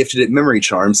happened to be gifted at memory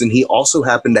charms, and he also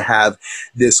happened to have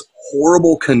this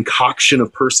horrible concoction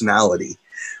of personality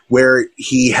where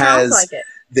he has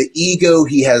the ego,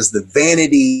 he has the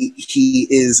vanity, he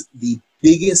is the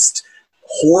biggest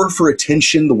whore for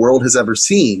attention the world has ever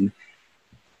seen.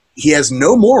 He has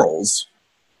no morals.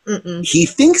 He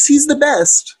thinks he's the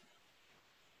best.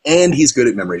 And he's good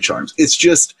at memory charms. It's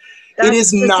just, it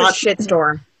is just not a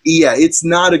shitstorm. Yeah, it's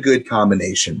not a good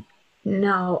combination.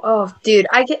 No. Oh, dude,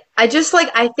 I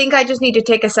think I just need to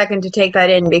take a second to take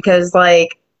that in because,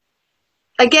 like,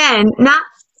 again,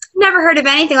 never heard of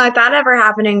anything like that ever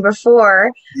happening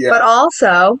before. Yeah. But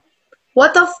also,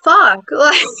 what the fuck?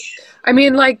 Like, I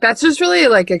mean, like, that's just really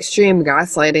like extreme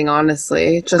gaslighting,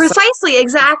 honestly. Just precisely,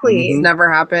 exactly.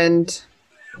 Never happened.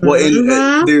 Well, and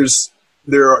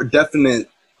there are definite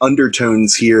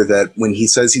undertones here that when he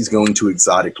says he's going to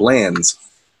exotic lands,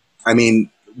 I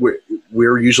mean,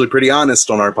 we're usually pretty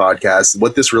honest on our podcast.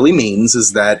 What this really means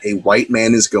is that a white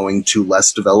man is going to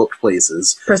less developed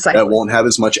places that won't have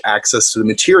as much access to the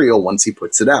material once he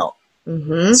puts it out.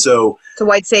 So it's a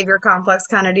white savior complex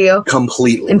kind of deal.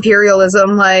 Completely.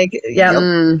 Imperialism, like, yeah.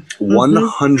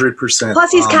 100%.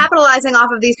 Plus, he's capitalizing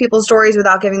off of these people's stories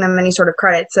without giving them any sort of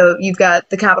credit. So you've got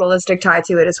the capitalistic tie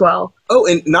to it as well. Oh,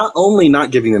 and not only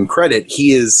not giving them credit,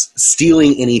 he is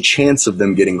stealing any chance of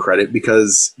them getting credit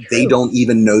because they don't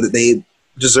even know that they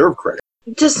deserve credit.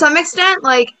 To some extent,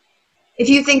 like, if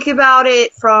you think about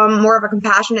it from more of a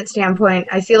compassionate standpoint,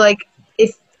 I feel like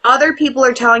if other people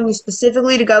are telling you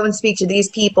specifically to go and speak to these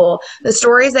people, the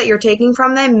stories that you're taking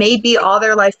from them may be all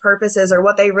their life purposes or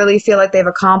what they really feel like they've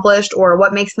accomplished or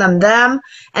what makes them them.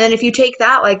 And then if you take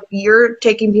that, like, you're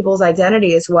taking people's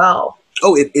identity as well.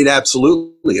 Oh, it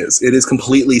absolutely is. It is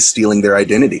completely stealing their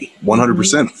identity,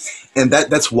 100%. And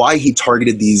that's why he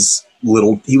targeted these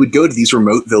he would go to these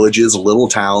remote villages, little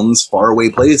towns, faraway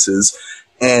places.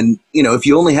 And, if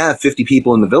you only have 50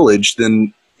 people in the village,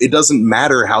 then it doesn't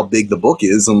matter how big the book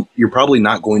is, you're probably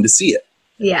not going to see it.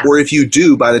 Yeah. Or if you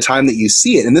do, by the time that you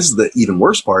see it, and this is the even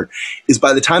worse part, is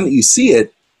by the time that you see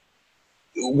it,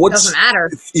 doesn't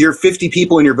matter. Your 50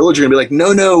 people in your village are going to be like,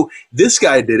 no, this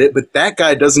guy did it, but that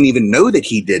guy doesn't even know that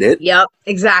he did it. Yep,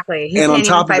 exactly. He can't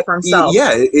even fight for himself.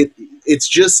 Yeah,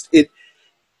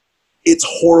 it's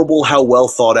horrible how well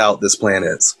thought out this plan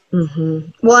is.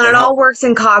 Well, and it all works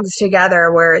in cogs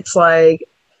together where it's like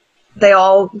they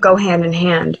all go hand in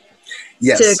hand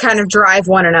to kind of drive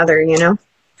one another,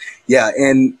 Yeah,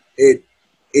 and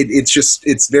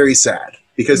it's very sad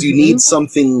because you need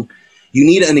something, you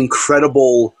need an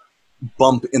incredible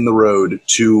bump in the road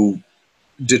to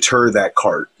deter that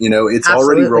cart. It's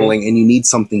already rolling and you need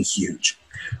something huge.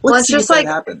 Let's see just if like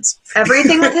that happens.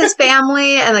 Everything with his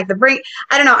family and like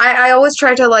I don't know. I always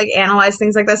try to like analyze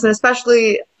things like this, and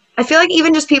especially I feel like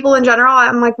even just people in general,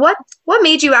 I'm like, what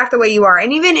made you act the way you are?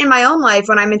 And even in my own life,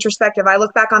 when I'm introspective, I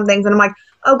look back on things and I'm like,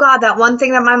 oh God, that one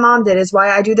thing that my mom did is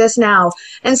why I do this now.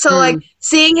 And so like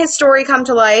seeing his story come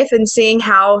to life and seeing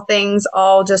how things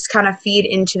all just kind of feed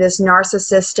into this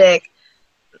narcissistic,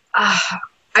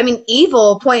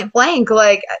 evil point blank.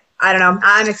 Like, I don't know.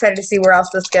 I'm excited to see where else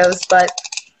this goes, but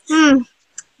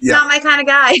Not my kind of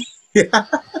guy.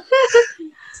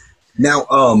 Now,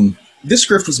 this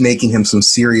grift was making him some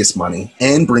serious money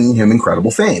and bringing him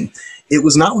incredible fame. It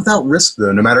was not without risk,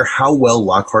 though, no matter how well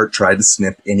Lockhart tried to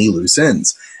snip any loose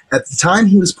ends. At the time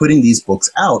he was putting these books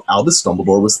out, Albus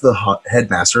Dumbledore was the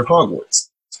headmaster of Hogwarts.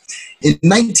 In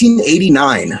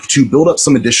 1989, to build up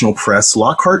some additional press,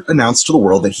 Lockhart announced to the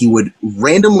world that he would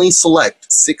randomly select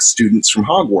 6 students from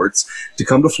Hogwarts to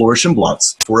come to Flourish and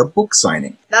Blotts for a book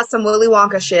signing. That's some Willy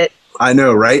Wonka shit. I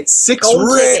know, right? 6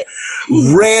 Gold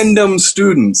random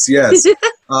students, yes.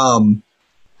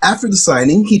 After the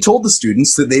signing, he told the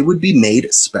students that they would be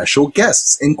made special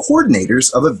guests and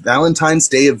coordinators of a Valentine's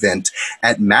Day event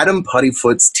at Madame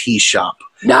Puttyfoot's tea shop.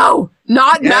 No,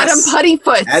 not Yes. Madame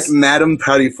Puttyfoot's. At Madame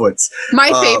Puttyfoot's.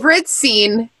 My favorite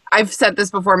scene, I've said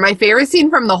this before, my favorite scene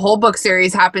from the whole book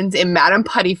series happens in Madame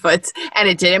Puttyfoot's, and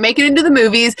it didn't make it into the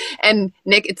movies. And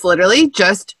Nick, it's literally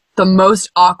just the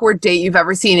most awkward date you've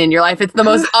ever seen in your life. It's the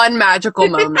most unmagical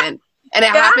moment. And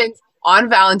it happens on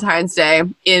Valentine's Day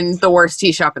in the worst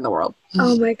tea shop in the world.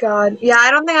 Oh my god. Yeah,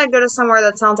 I don't think I'd go to somewhere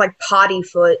that sounds like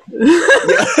Pottyfoot.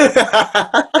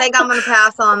 I think I'm gonna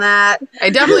pass on that.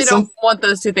 I definitely don't want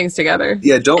those two things together.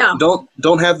 Yeah, don't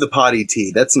have the potty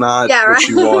tea. That's not Yeah, what right.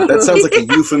 you want. That sounds like a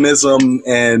euphemism,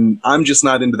 and I'm just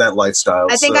not into that lifestyle.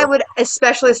 I think I would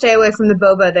especially stay away from the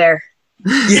boba there.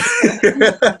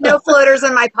 No floaters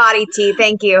in my potty tea,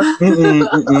 thank you.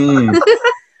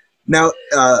 Now,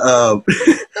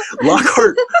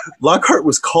 Lockhart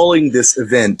was calling this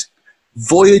event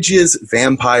Voyages,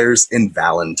 Vampires, and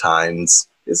Valentines.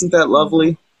 Isn't that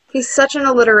lovely? He's such an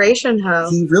alliteration hoe.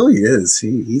 He really is.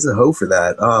 He's a hoe for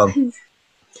that.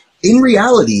 In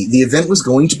reality, the event was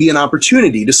going to be an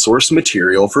opportunity to source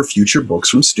material for future books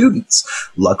from students.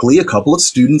 Luckily, a couple of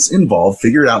students involved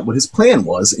figured out what his plan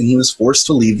was, and he was forced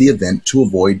to leave the event to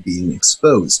avoid being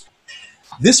exposed.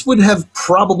 This would have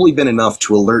probably been enough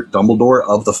to alert Dumbledore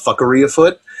of the fuckery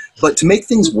afoot, but to make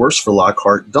things worse for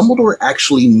Lockhart, Dumbledore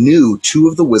actually knew 2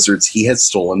 of the wizards he had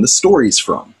stolen the stories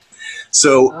from.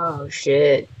 So, Oh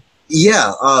shit.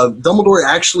 yeah, Dumbledore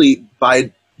actually,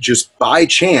 by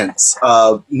chance,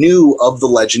 knew of the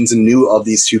legends and knew of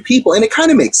these 2 people, and it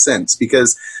kind of makes sense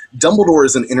because Dumbledore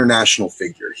is an international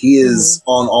figure. He is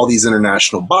on all these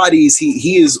international bodies.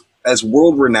 He is as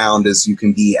world-renowned as you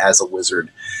can be as a wizard.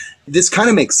 This kind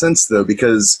of makes sense, though,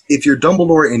 because if you're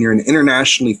Dumbledore and you're an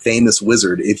internationally famous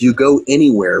wizard, if you go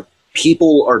anywhere,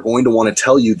 people are going to want to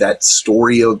tell you that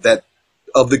story of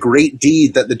the great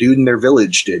deed that the dude in their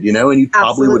village did, you know, and you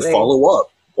probably would follow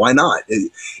up. Why not?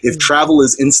 If travel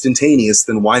is instantaneous,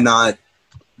 then why not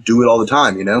do it all the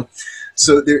time, you know?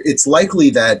 So it's likely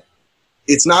that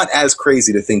it's not as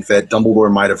crazy to think that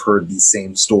Dumbledore might have heard these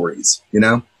same stories, you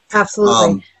know?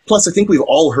 Absolutely. Plus, I think we've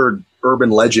all heard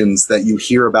urban legends that you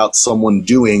hear about someone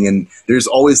doing, and there's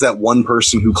always that one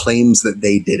person who claims that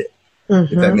they did it.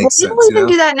 If that makes sense. People even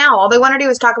do that now. All they want to do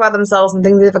is talk about themselves and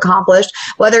things they've accomplished,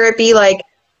 whether it be like,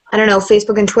 I don't know,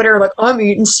 Facebook and Twitter, like, I'm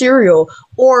eating cereal,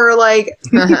 or like,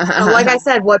 like I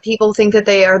said, what people think that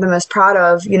they are the most proud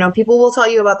of. You know, people will tell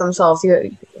you about themselves.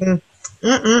 I don't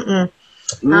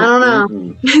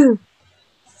know.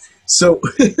 So,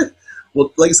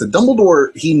 well, like I said,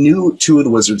 Dumbledore, he knew 2 of the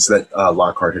wizards that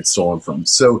Lockhart had stolen from.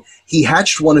 So he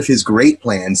hatched one of his great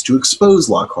plans to expose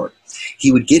Lockhart.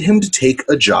 He would get him to take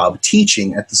a job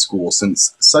teaching at the school,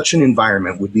 since such an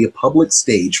environment would be a public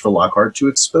stage for Lockhart to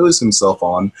expose himself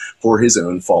on for his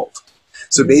own fault.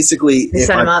 So basically, if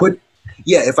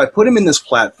I put him in this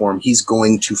platform, he's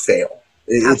going to fail.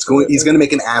 He's going to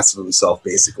make an ass of himself,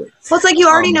 basically. Well, it's like you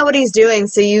already know what he's doing,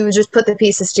 so you just put the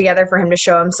pieces together for him to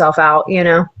show himself out, you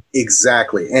know?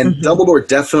 Exactly. And Dumbledore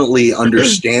definitely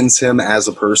understands him as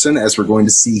a person, as we're going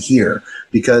to see here,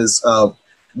 because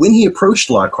when he approached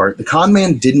Lockhart, the con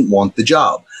man didn't want the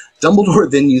job. Dumbledore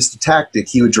then used a tactic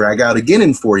he would drag out again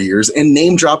in 4 years and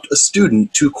name-dropped a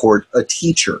student to court a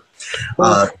teacher.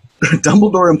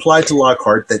 Dumbledore implied to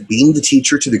Lockhart that being the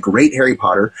teacher to the great Harry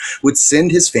Potter would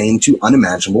send his fame to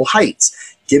unimaginable heights.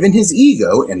 Given his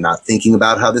ego, and not thinking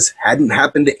about how this hadn't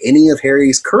happened to any of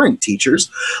Harry's current teachers,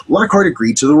 Lockhart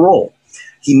agreed to the role.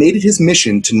 He made it his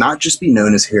mission to not just be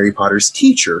known as Harry Potter's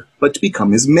teacher, but to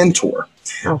become his mentor.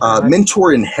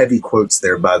 Mentor in heavy quotes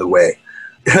there, by the way.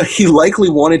 He likely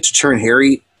wanted to turn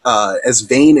Harry as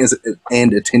vain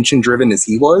and attention-driven as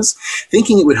he was,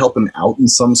 thinking it would help him out in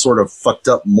some sort of fucked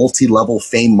up multi-level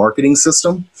fame marketing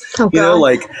system. You know,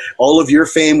 like, all of your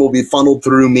fame will be funneled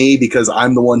through me because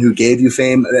I'm the one who gave you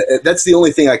fame. That's the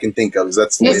only thing I can think of. Is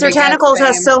that's Mr. Tentacles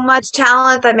has so much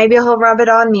talent that maybe he'll rub it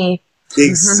on me.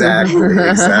 Exactly.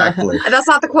 That's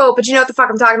not the quote, but you know what the fuck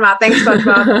I'm talking about. Thanks,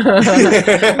 SpongeBob.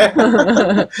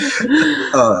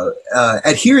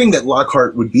 At hearing that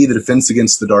Lockhart would be the Defense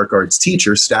Against the Dark Arts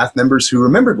teacher, staff members who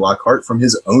remembered Lockhart from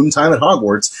his own time at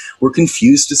Hogwarts were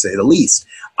confused, to say the least.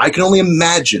 I can only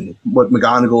imagine what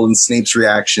McGonagall and Snape's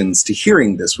reactions to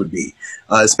hearing this would be,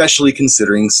 especially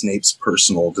considering Snape's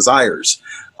personal desires.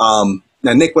 Now,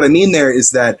 Nick, what I mean there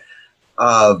is that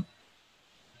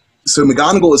so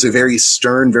McGonagall is a very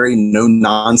stern, very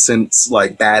no-nonsense,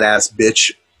 like badass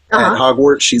bitch at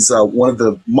Hogwarts. She's one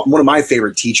of my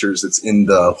favorite teachers that's in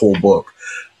the whole book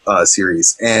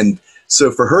series. And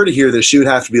so for her to hear this, she would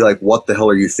have to be like, "What the hell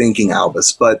are you thinking,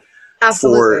 Albus?" But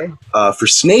Absolutely. for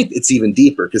Snape, it's even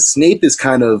deeper because Snape is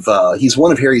kind of he's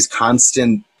one of Harry's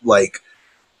constant like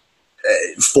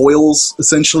foils,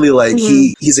 essentially. Like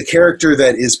he's a character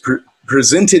that is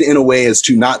presented in a way as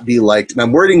to not be liked. And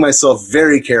I'm wording myself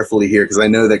very carefully here because I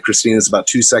know that Christina's about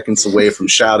 2 seconds away from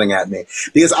shouting at me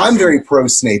because I'm very pro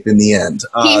Snape in the end.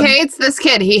 He hates this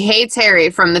kid. He hates Harry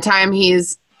from the time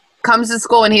comes to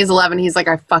school when he's 11. He's like,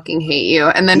 I fucking hate you.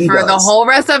 And then for the whole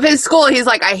rest of his school, he's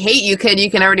like, I hate you, kid.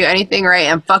 You can never do anything right.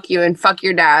 And fuck you and fuck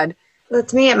your dad.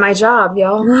 That's me at my job,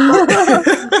 y'all.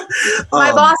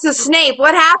 My boss is Snape.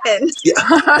 What happened? Yeah.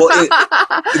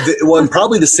 Well, and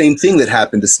probably the same thing that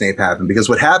happened to Snape happened because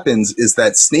what happens is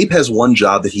that Snape has one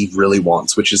job that he really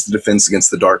wants, which is the Defense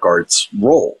Against the Dark Arts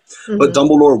role. But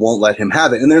Dumbledore won't let him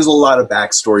have it. And there's a lot of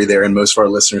backstory there, and most of our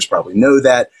listeners probably know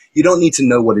that. You don't need to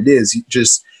know what it is.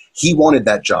 He wanted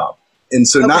that job. And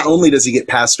so not only does he get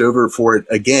passed over for it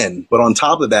again, but on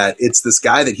top of that, it's this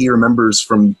guy that he remembers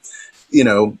from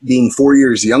being 4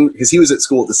 years young, because he was at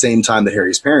school at the same time that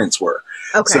Harry's parents were.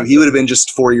 Okay. So he would have been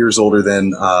just 4 years older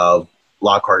than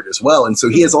Lockhart as well. And so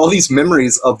he has all these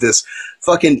memories of this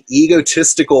fucking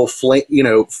egotistical,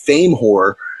 fame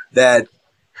whore that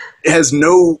has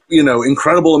no,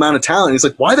 incredible amount of talent. He's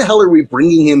like, why the hell are we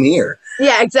bringing him here?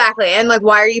 Yeah, exactly. And like,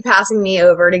 why are you passing me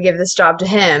over to give this job to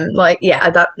him? Like,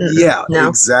 yeah, no.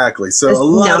 Exactly. So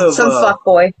some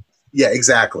fuckboy. Yeah,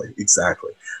 exactly.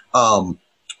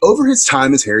 Over his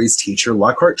time as Harry's teacher,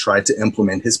 Lockhart tried to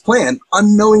implement his plan,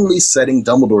 unknowingly setting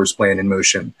Dumbledore's plan in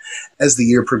motion. As the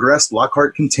year progressed,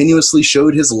 Lockhart continuously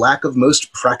showed his lack of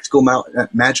most practical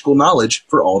magical knowledge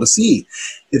for all to see.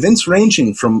 Events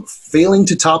ranging from failing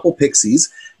to topple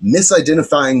pixies,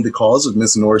 misidentifying the cause of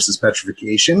Miss Norris's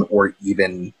petrification, or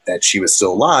even that she was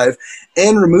still alive,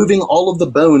 and removing all of the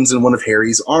bones in one of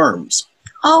Harry's arms.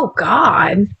 Oh,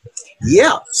 God.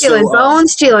 Yeah. Stealing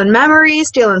bones, stealing memories,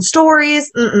 stealing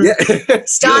stories. Yeah.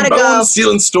 Stealing bones,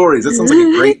 stealing stories. That sounds like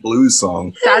a great blues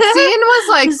song. That scene was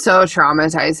like so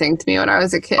traumatizing to me when I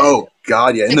was a kid. Oh,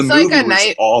 God, yeah. And the movie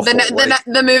was awful.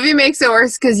 The movie makes it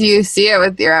worse because you see it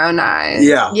with your own eyes.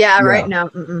 Yeah, right now.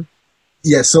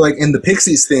 Yeah, so like in the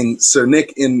Pixies thing, so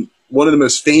Nick, in one of the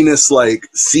most famous like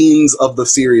scenes of the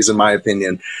series, in my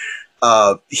opinion,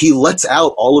 he lets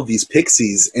out all of these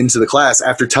pixies into the class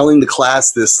after telling the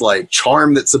class this like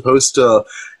charm that's supposed to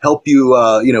help you,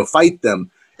 fight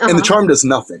them. And the charm does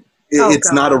nothing.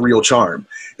 It's not a real charm.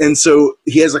 And so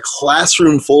he has a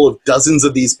classroom full of dozens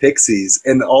of these pixies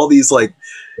and all these like,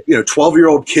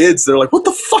 12-year-old kids. They're like, what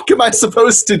the fuck am I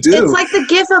supposed to do? It's like the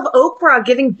gif of Oprah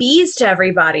giving bees to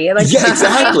everybody. Like, yeah,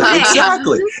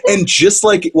 exactly. And just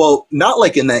like, well, not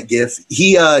like in that gif,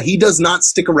 he does not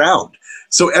stick around.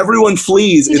 So everyone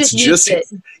flees. It's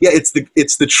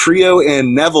the trio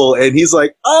and Neville, and he's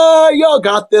like, y'all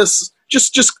got this.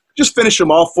 Just finish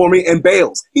him off for me, and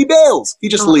bails. He bails. He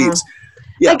just leaves.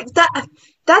 Yeah. Like that.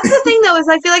 That's the thing, though, is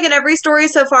I feel like in every story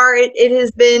so far, it has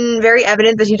been very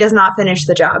evident that he does not finish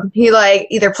the job. He like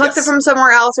either plucks it from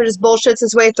somewhere else or just bullshits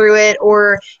his way through it,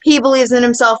 or he believes in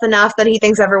himself enough that he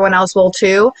thinks everyone else will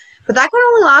too. But that can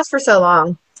only last for so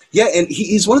long. Yeah, and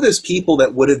he's one of those people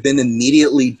that would have been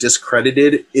immediately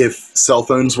discredited if cell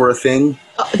phones were a thing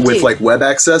with like web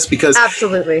access, because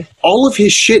absolutely all of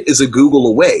his shit is a Google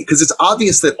away, because it's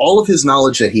obvious that all of his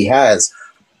knowledge that he has,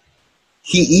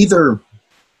 he either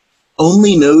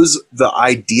only knows the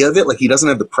idea of it, like he doesn't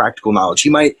have the practical knowledge. He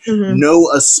might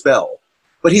know a spell,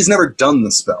 but he's never done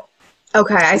the spell.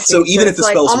 Okay, I see. So even if the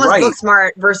spell's almost right, book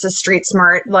smart versus street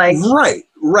smart, like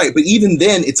right. But even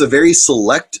then, it's a very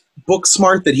select book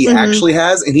smart that he actually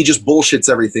has, and he just bullshits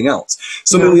everything else.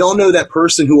 So I mean, we all know that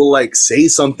person who will like say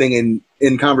something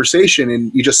in conversation,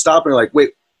 and you just stop and you're like,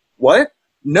 wait, what?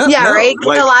 No, right.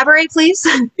 Like, elaborate, please.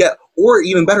 Yeah. Or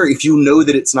even better, if you know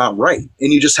that it's not right,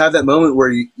 and you just have that moment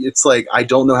where it's like, I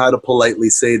don't know how to politely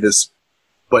say this,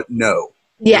 but no,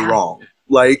 you're wrong.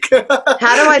 Like,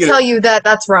 how do I tell you that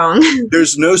that's wrong?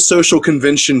 There's no social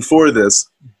convention for this,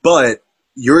 but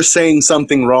you're saying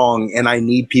something wrong and I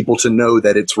need people to know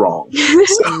that it's wrong.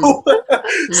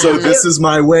 So this is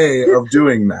my way of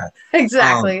doing that.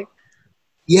 Exactly.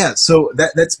 Yeah, so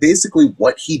that's basically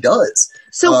what he does.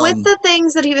 So with the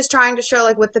things that he was trying to show,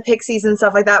 like with the pixies and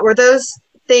stuff like that, were those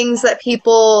things that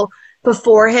people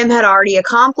before him had already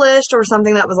accomplished, or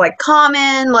something that was like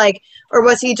common, like, or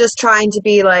was he just trying to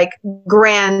be like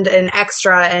grand and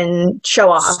extra and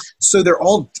show off? So they're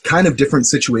all kind of different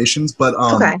situations, but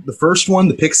the first one,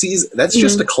 the pixies, that's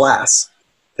just a class.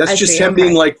 That's just him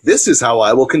being like, this is how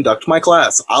I will conduct my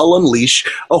class. I'll unleash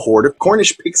a horde of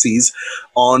Cornish pixies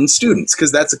on students,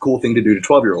 because that's a cool thing to do to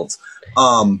 12-year-olds.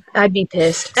 I'd be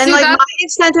pissed. And like my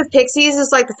extent of pixies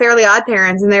is like the Fairly Odd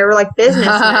Parents, and they were like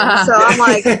businessmen. So I'm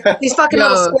like, these fucking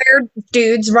little square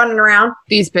dudes running around.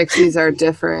 These pixies are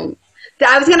different.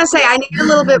 I was gonna say I need a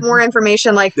little bit more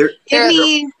information. Like, they're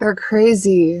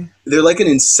crazy. They're like an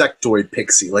insectoid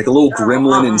pixie, like a little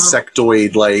gremlin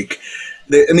insectoid. Like,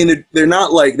 they're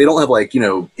not like, they don't have like,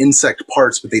 insect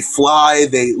parts, but they fly.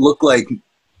 They look like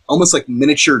almost like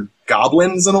miniature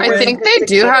goblins in a way. I think they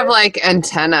do have like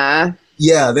antenna.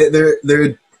 Yeah,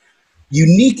 they're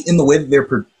unique in the way that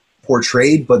they're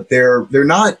portrayed, but they're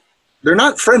not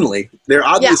friendly. They're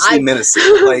obviously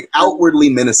menacing, like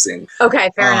outwardly menacing. Okay,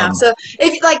 fair enough. So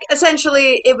if like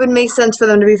essentially it would make sense for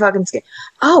them to be fucking scared.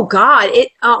 Oh God,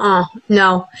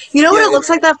 no. You know what it looks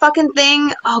like, that fucking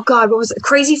thing? Oh God, what was it?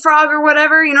 Crazy Frog or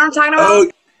whatever? You know what I'm talking about?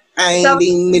 Oh, yeah.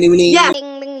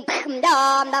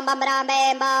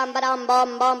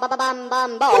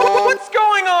 What's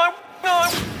going on?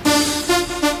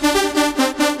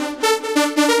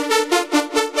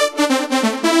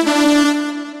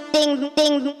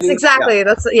 Exactly.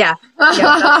 That's what it looks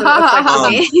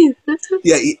like to me.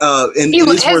 And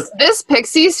this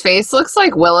pixie's face looks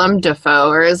like Willem Dafoe,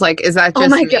 or is that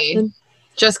just me? God.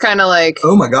 Just kind of like,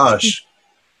 oh my gosh.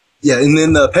 Yeah, and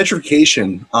then the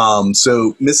petrification.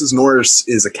 So Mrs. Norris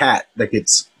is a cat that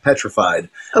gets petrified.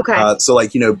 Okay. So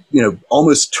like,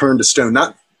 almost turned to stone,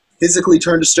 not physically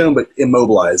turned to stone, but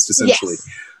immobilized essentially.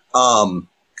 Yes.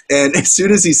 And as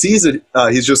soon as he sees it,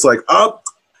 he's just like,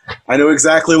 I know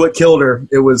exactly what killed her.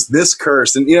 It was this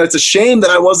curse. And, it's a shame that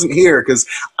I wasn't here, because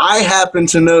I happen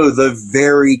to know the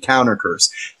very counter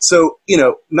curse. So,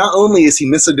 not only is he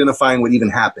misidentifying what even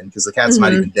happened, because the cat's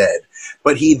not even dead,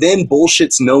 but he then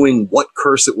bullshits knowing what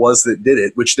curse it was that did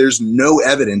it, which there's no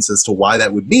evidence as to why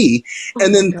that would be.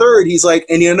 And then third, he's like,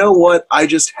 and you know what? I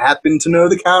just happen to know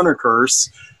the counter curse,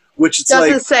 which it's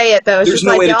doesn't say it, though. It's just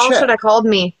like, y'all should have called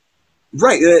me.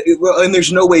 Right, and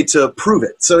there's no way to prove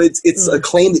it. So it's a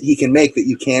claim that he can make that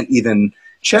you can't even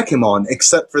check him on,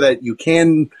 except for that you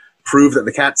can prove that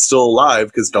the cat's still alive,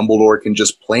 because Dumbledore can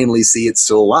just plainly see it's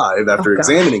still alive after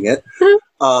examining it.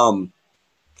 And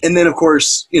then, of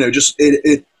course,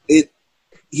 he's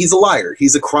a liar.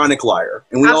 He's a chronic liar.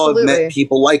 And we all have met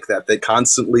people like that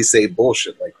constantly say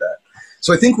bullshit like that.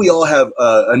 So I think we all have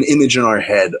an image in our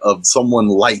head of someone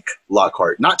like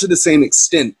Lockhart. Not to the same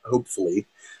extent, hopefully,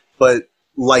 but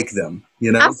like them,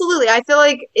 Absolutely. I feel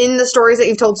like in the stories that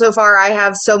you've told so far, I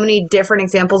have so many different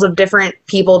examples of different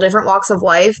people, different walks of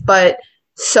life, but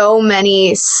so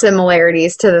many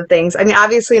similarities to the things. I mean,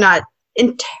 obviously not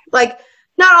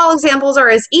all examples are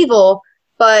as evil,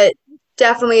 but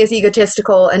definitely as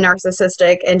egotistical and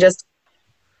narcissistic and just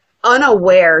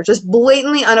unaware, just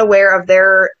blatantly unaware of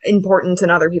their importance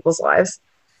in other people's lives.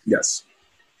 Yes.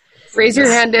 Raise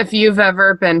your hand if you've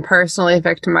ever been personally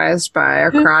victimized by a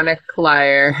chronic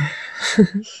liar.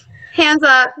 Hands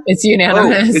up. It's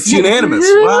unanimous. Oh, it's unanimous.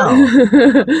 Wow.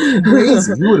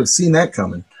 Crazy. You would have seen that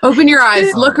coming. Open your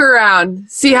eyes. Look around.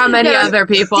 See how many other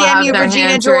people have their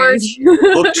hands raised.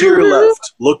 Look to your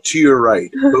left. Look to your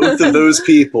right. Both of those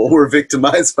people were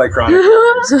victimized by chronic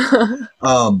liars.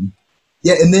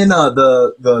 Yeah, and then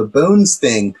the bones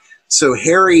thing. So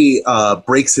Harry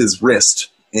breaks his wrist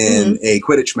in a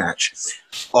Quidditch match.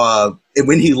 And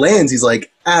when he lands, he's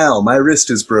like, ow, my wrist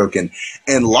is broken.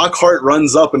 And Lockhart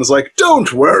runs up and is like,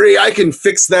 don't worry, I can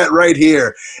fix that right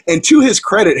here. And to his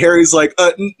credit, Harry's like,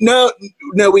 no,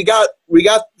 we got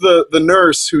the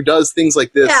nurse who does things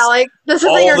like this. Yeah, like, this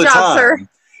isn't your job, sir.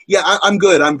 Yeah, I'm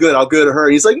good. I'll go to her.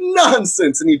 And he's like,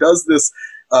 nonsense. And he does this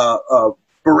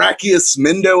Barachius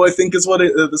Mendo, I think is what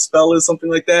the spell is, something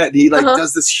like that. And he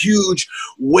does this huge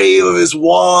wave of his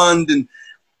wand, and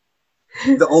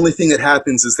the only thing that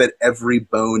happens is that every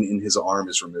bone in his arm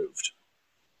is removed.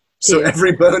 So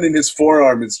every bone in his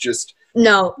forearm is just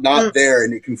not there,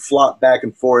 and it can flop back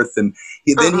and forth. And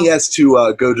then he has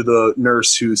to go to the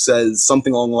nurse, who says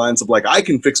something along the lines of like, "I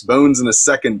can fix bones in a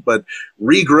second, but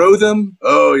regrow them?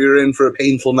 Oh, you're in for a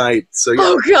painful night." So yeah.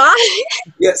 Oh God.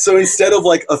 Yeah. So instead of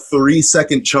like a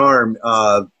 3-second charm,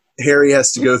 Harry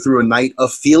has to go through a night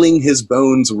of feeling his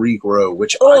bones regrow,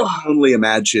 which I can only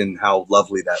imagine how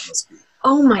lovely that must be.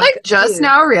 Oh my! Like just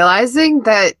now realizing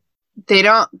that they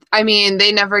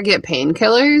never get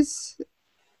painkillers.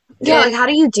 Yeah, like how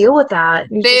do you deal with that?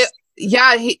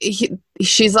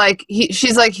 She's like,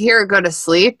 here, go to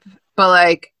sleep. But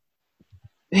like,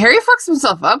 Harry fucks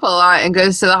himself up a lot and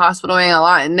goes to the hospital a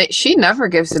lot, and she never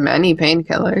gives him any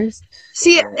painkillers.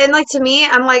 See, and like to me,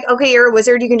 I'm like, okay, you're a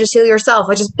wizard, you can just heal yourself.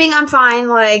 Which is, bing, I'm fine.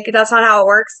 Like that's not how it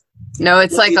works. No,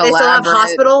 it's like they still have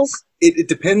hospitals. It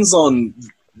depends on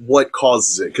what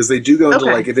causes it, because they do go into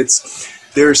like, if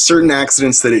there are certain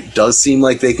accidents that it does seem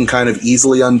like they can kind of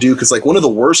easily undo, because like one of the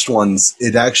worst ones,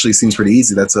 it actually seems pretty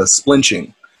easy. That's a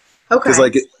splinching. Okay. Because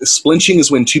like splinching is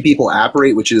when two people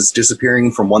apparate, which is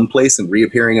disappearing from one place and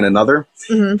reappearing in another.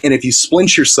 Mm-hmm. And if you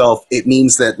splinch yourself, it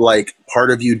means that like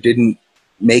part of you didn't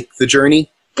make the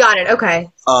journey. Got it. Okay.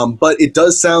 But it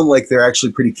does sound like they're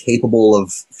actually pretty capable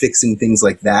of fixing things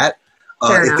like that.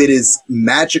 If it is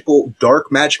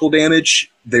dark magical damage,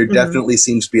 there definitely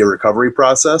seems to be a recovery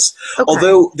process. Okay.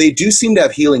 Although they do seem to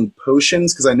have healing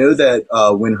potions, because I know that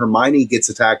when Hermione gets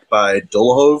attacked by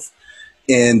Dolohov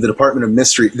in the Department of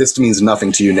Mystery, this means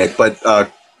nothing to you, Nick, but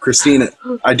Christine,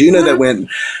 I do know that when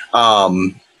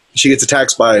she gets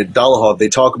attacked by Dolohov, they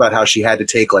talk about how she had to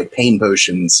take like pain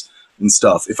potions and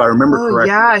stuff, if I remember correctly.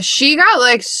 Yeah, she got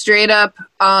like straight up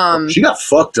she got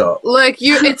fucked up. Like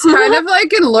it's kind of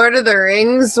like in Lord of the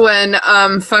Rings when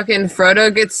fucking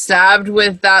Frodo gets stabbed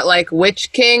with that like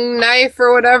Witch King knife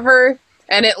or whatever,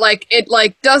 and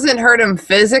it doesn't hurt him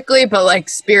physically, but like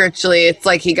spiritually it's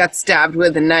like he got stabbed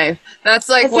with a knife. That's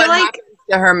like what happens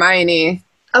to Hermione.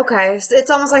 Okay, so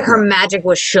it's almost like her magic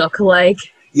was shook, like.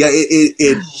 Yeah,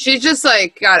 she just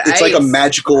like got it's ice. like a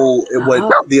magical,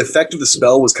 what the effect of the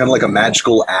spell was kind of like a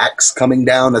magical axe coming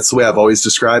down. That's the way I've always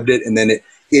described it. And then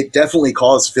it definitely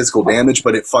caused physical damage,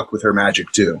 but it fucked with her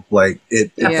magic too. Like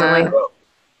definitely.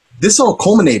 This all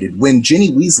culminated when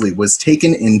Ginny Weasley was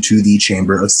taken into the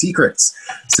Chamber of Secrets.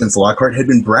 Since Lockhart had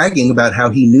been bragging about how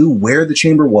he knew where the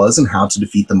chamber was and how to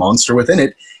defeat the monster within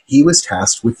it, he was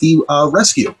tasked with the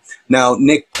rescue. Now,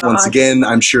 Nick, once again,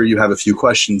 I'm sure you have a few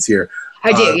questions here.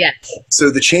 I do, yes.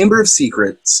 So the Chamber of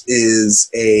Secrets is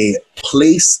a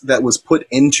place that was put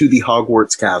into the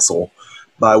Hogwarts castle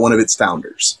by one of its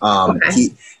founders.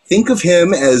 Think of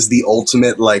him as the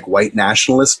ultimate like white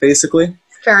nationalist, basically.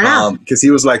 Fair enough. Because he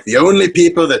was like, the only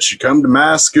people that should come to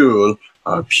my school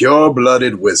are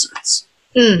pure-blooded wizards.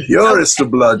 Purest of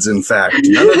bloods, in fact.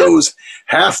 None of those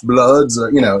half-bloods,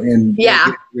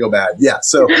 real bad. Yeah,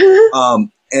 so...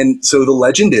 And so the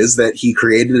legend is that he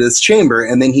created this chamber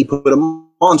and then he put a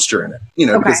monster in it,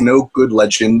 because no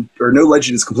legend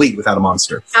is complete without a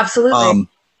monster. Absolutely.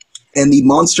 And the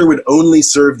monster would only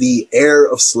serve the heir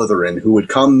of Slytherin, who would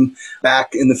come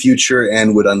back in the future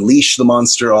and would unleash the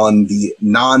monster on the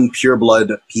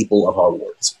non-pureblood people of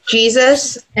Hogwarts.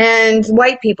 Jesus and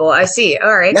white people, I see.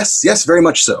 All right. Yes, very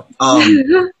much so.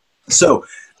 So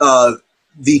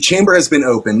the chamber has been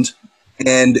opened.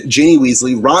 And Ginny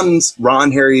Weasley,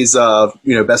 Ron Harry's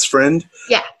best friend.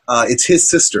 Yeah. It's his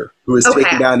sister who is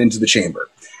taken down into the chamber.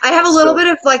 I have a little bit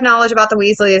of like knowledge about the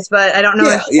Weasleys, but I don't know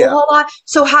a whole lot.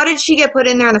 So how did she get put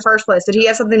in there in the first place? Did he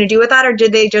have something to do with that, or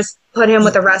did they just put him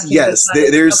with the rescue? Yes,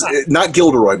 there's not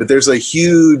Gilderoy, but there's a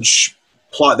huge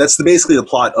plot. That's basically the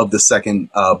plot of the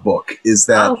second book. Is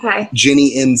that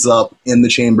Ginny ends up in the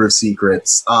Chamber of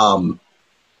Secrets.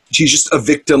 She's just a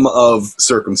victim of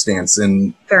circumstance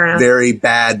and very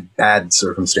bad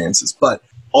circumstances. But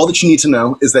all that you need to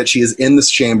know is that she is in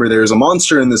this chamber. There's a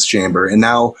monster in this chamber. And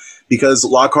now, because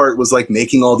Lockhart was like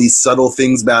making all these subtle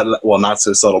things about it, well, not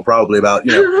so subtle probably, about,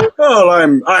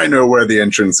 I know where the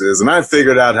entrance is and I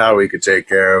figured out how we could take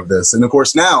care of this. And of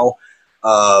course now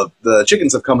the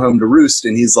chickens have come home to roost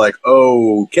and he's like,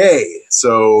 okay,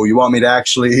 so you want me to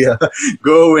actually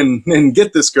go and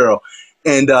get this girl?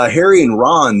 And Harry and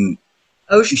Ron,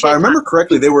 if I remember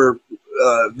correctly, they were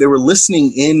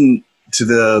listening in to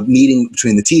the meeting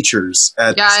between the teachers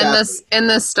at in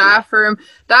the staff room.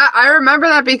 That I remember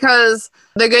that because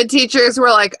the good teachers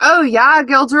were like, "Oh yeah,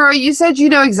 Gilderoy, you said you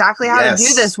know exactly how to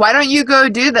do this. Why don't you go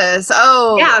do this?"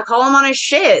 Oh yeah, call him on his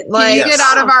shit. Like, get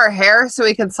out of our hair so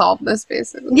we can solve this,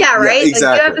 basically. Yeah, right. Yeah, exactly.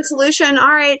 Like, you have the solution.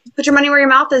 All right, put your money where your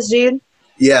mouth is, dude.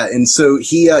 Yeah, and so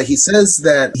he says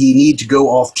that he need to go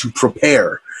off to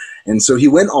prepare. And so he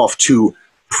went off to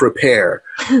prepare,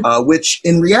 which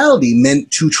in reality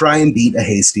meant to try and beat a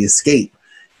hasty escape.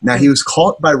 Now, he was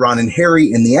caught by Ron and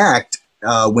Harry in the act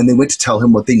when they went to tell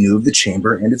him what they knew of the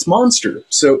chamber and its monster.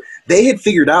 So they had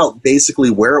figured out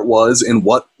basically where it was and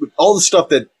what all the stuff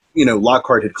that,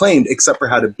 Lockhart had claimed, except for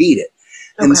how to beat it.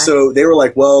 Okay. And so they were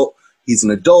like, well, he's an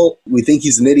adult. We think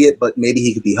he's an idiot, but maybe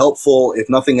he could be helpful. If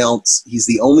nothing else, he's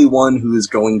the only one who is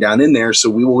going down in there, so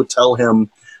we will tell him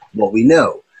what we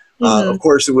know. Of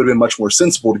course, it would have been much more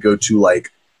sensible to go to,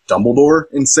 like, Dumbledore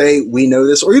and say, we know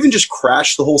this, or even just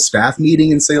crash the whole staff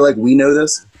meeting and say, like, we know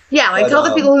this. Yeah, like, tell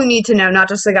the people who need to know, not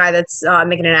just the guy that's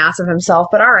making an ass of himself,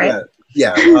 but all right.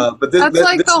 Yeah, but that's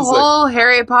like the whole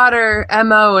Harry Potter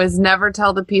MO is never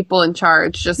tell the people in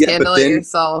charge, just handle it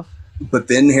yourself. But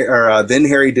then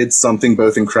Harry did something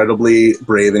both incredibly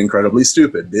brave and incredibly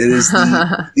stupid. It is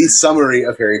the summary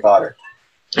of Harry Potter.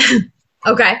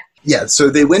 Okay. Yeah, so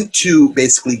they went to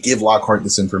basically give Lockhart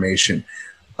this information.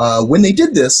 When they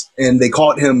did this, and they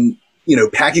caught him,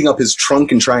 packing up his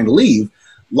trunk and trying to leave,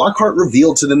 Lockhart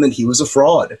revealed to them that he was a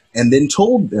fraud, and then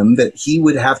told them that he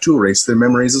would have to erase their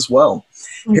memories as well.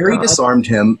 Harry disarmed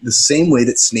him the same way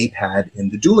that Snape had in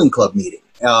the dueling club meeting.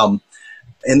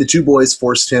 And the two boys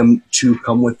forced him to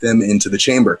come with them into the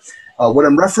chamber. What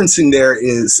I'm referencing there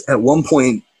is, at one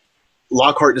point,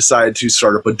 Lockhart decided to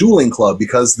start up a dueling club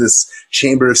because this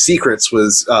Chamber of Secrets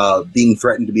was being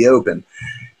threatened to be open.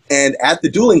 And at the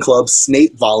dueling club,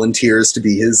 Snape volunteers to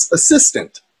be his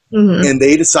assistant. And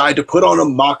they decide to put on a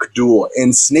mock duel,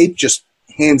 and Snape just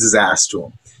hands his ass to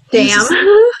him. Damn.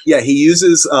 He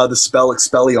uses the spell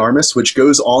Expelliarmus, which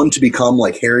goes on to become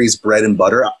like Harry's bread and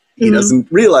butter. He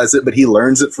doesn't realize it, but he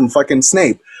learns it from fucking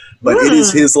Snape. But it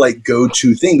is his like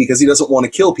go-to thing because he doesn't want to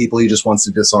kill people. He just wants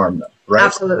to disarm them, right?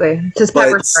 Absolutely. It's his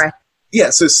pepper spray.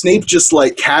 Yeah, so Snape just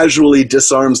like casually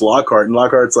disarms Lockhart, and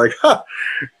Lockhart's like,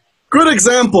 good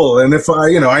example. And if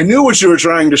I knew what you were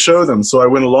trying to show them, so I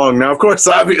went along. Now, of course,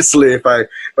 obviously, if I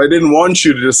didn't want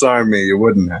you to disarm me, you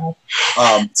wouldn't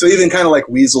have. So even kind of like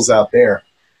weasels out there.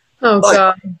 Oh,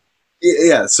 God.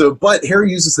 Yeah, but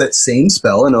Harry uses that same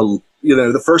spell in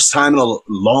the first time in a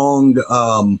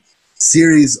long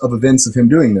series of events of him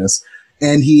doing this,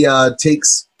 and he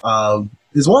takes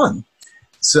his wand.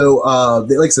 So,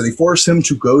 they force him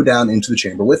to go down into the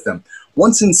chamber with them.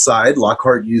 Once inside,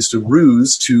 Lockhart used a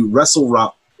ruse to wrestle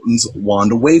Ron's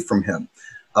wand away from him.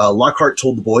 Lockhart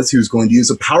told the boys he was going to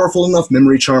use a powerful enough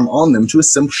memory charm on them to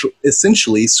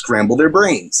essentially scramble their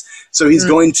brains. So he's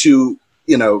going to,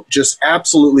 just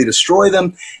absolutely destroy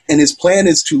them. And his plan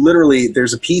is to literally,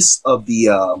 there's a piece of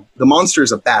the monster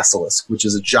is a basilisk, which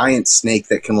is a giant snake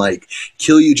that can like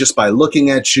kill you just by looking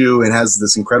at you and has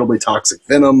this incredibly toxic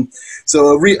venom. So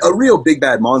a real big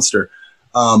bad monster.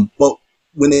 But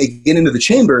when they get into the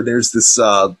chamber, there's this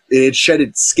it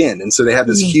shedded skin. And so they have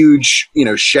this huge,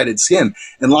 shedded skin.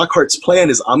 And Lockhart's plan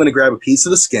is, I'm going to grab a piece of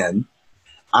the skin.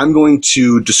 I'm going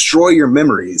to destroy your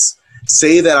memories.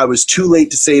 Say that I was too late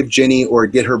to save Jenny or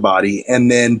get her body, and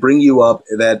then bring you up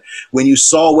that when you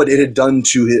saw what it had done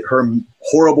to her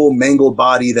horrible, mangled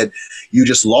body, that you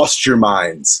just lost your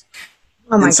minds.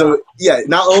 Oh my God. So,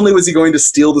 not only was he going to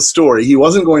steal the story, he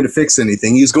wasn't going to fix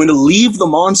anything. He was going to leave the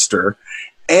monster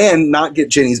and not get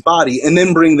Jenny's body, and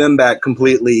then bring them back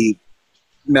completely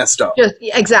messed up.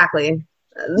 Exactly.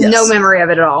 Yes. No memory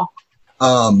of it at all.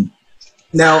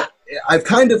 Now, I've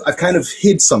kind of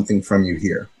hid something from you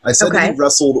here. I said that he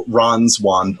wrestled Ron's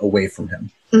wand away from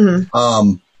him.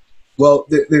 Well,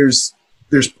 there's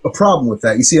a problem with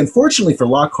that. You see, unfortunately for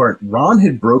Lockhart, Ron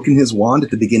had broken his wand at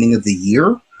the beginning of the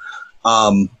year.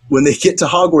 When they get to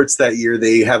Hogwarts that year,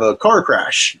 they have a car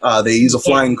crash. They use a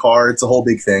flying car. It's a whole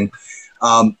big thing.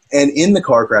 And in the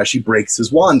car crash, he breaks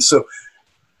his wand. So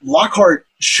Lockhart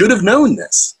should have known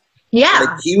this. Yeah.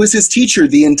 Like, he was his teacher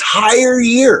the entire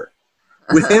year.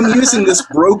 With him using this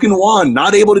broken wand,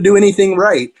 not able to do anything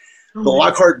right, but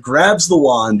Lockhart grabs the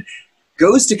wand,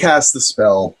 goes to cast the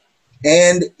spell,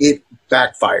 and it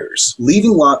backfires,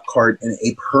 leaving Lockhart in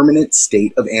a permanent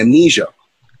state of amnesia.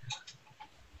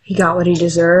 He got what he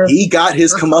deserved. He got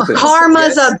his comeuppance.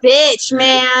 Karma's a bitch,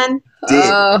 man.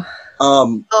 I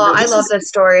love that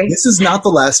story. This is not the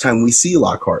last time we see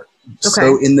Lockhart.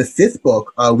 So in the 5th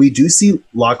book, we do see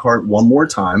Lockhart one more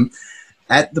time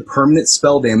at the permanent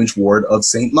spell damage ward of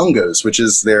St. Mungo's, which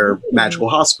is their magical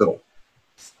hospital.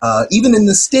 Even in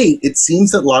the state, it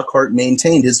seems that Lockhart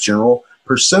maintained his general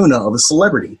persona of a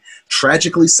celebrity,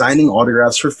 tragically signing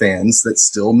autographs for fans that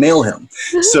still mail him.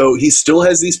 So he still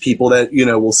has these people that,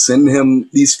 will send him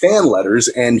these fan letters,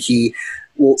 and he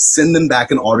will send them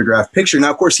back an autographed picture.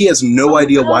 Now, of course, he has no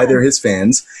idea why they're his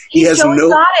fans. He has so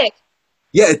exotic.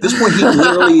 Yeah, at this point, he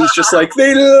literally is just like,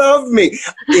 they love me.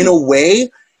 In a way,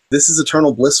 This is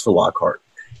eternal bliss for Lockhart.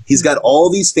 He's got all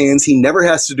these fans. He never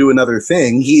has to do another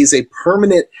thing. He is a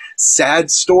permanent sad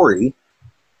story.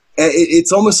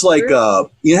 It's almost like,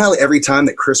 you know how every time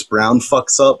that Chris Brown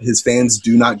fucks up, his fans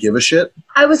do not give a shit?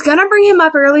 I was going to bring him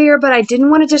up earlier, but I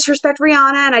didn't want to disrespect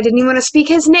Rihanna, and I didn't even want to speak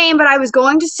his name, but I was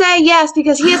going to say yes,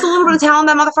 because he has a little bit of talent.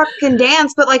 That motherfucker can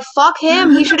dance, but, like, fuck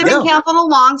him. He should have been canceled a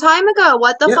long time ago.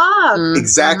 What the fuck?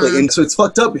 Exactly. And so it's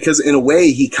fucked up because, in a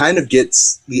way, he kind of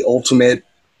gets the ultimate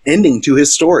ending to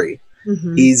his story.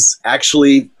 He's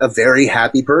actually a very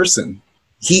happy person.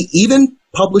 He even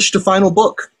published a final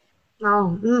book.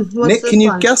 Oh, Nick, can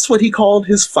you guess what he called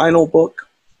his final book?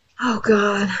 Oh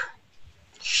God,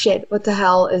 shit! What the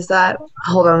hell is that?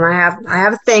 Hold on, I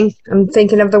have a thing. I'm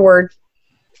thinking of the word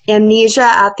amnesia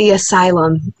at the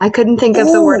asylum. I couldn't think of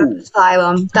the word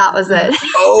asylum. That was it.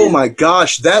 Oh my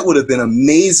gosh, that would have been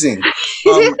amazing.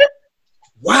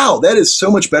 Wow, that is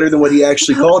so much better than what he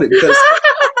actually called it, because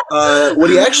what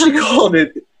he actually called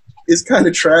it is kind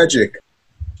of tragic.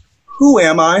 Who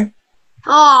am I?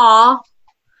 Aw.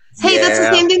 Hey, that's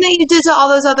the same thing that you did to all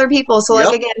those other people. So,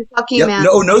 like, again, fuck you, man.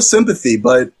 No sympathy,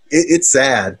 but it's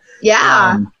sad.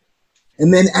 Yeah.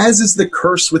 And then, as is the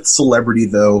curse with celebrity,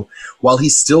 though, while he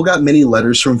still got many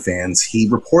letters from fans, he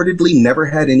reportedly never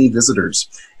had any visitors,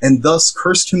 and thus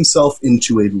cursed himself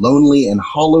into a lonely and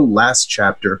hollow last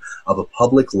chapter of a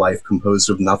public life composed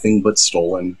of nothing but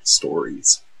stolen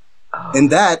stories. Oh.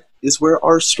 And that is where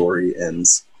our story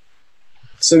ends.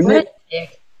 So, Nick,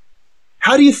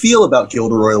 how do you feel about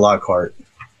Gilderoy Lockhart?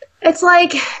 It's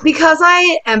like, because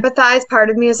I empathize,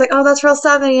 part of me is like, oh, that's real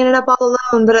sad that he ended up all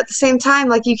alone. But at the same time,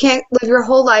 like, you can't live your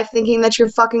whole life thinking that you're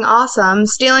fucking awesome,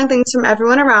 stealing things from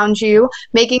everyone around you,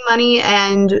 making money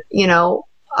and, you know,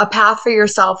 a path for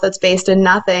yourself that's based in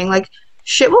nothing. Like,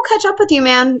 shit will catch up with you,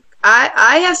 man.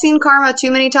 I have seen karma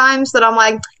too many times that I'm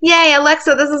like, yay,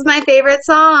 Alexa, this is my favorite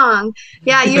song.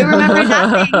 Yeah, you remember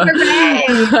nothing. Hooray.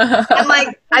 And,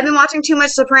 like, I've been watching too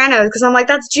much Sopranos because I'm like,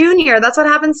 that's Junior. That's what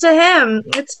happens to him.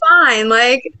 It's fine.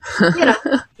 Like, you know,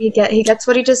 he gets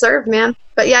what he deserved, man.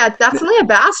 But, yeah, definitely a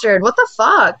bastard. What the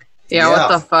fuck? Yeah,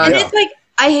 what the fuck? And it's like,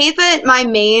 I hate that my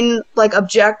main, like,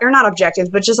 not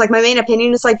objectives, but just, like, my main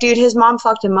opinion is like, dude, his mom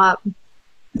fucked him up.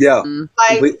 Yeah.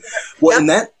 Like, well, and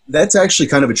that's actually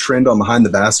kind of a trend on Behind the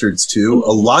Bastards, too.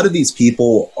 A lot of these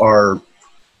people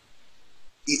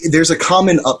there's a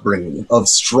common upbringing of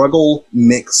struggle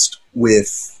mixed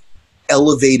with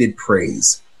elevated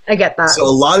praise. I get that. So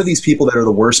a lot of these people that are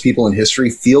the worst people in history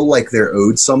feel like they're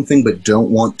owed something but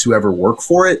don't want to ever work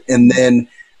for it, and then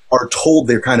are told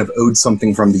they're kind of owed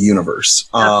something from the universe.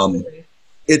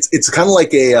 It's kind of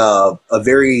like a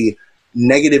very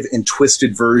negative and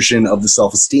twisted version of the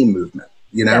self-esteem movement,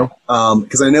 you know?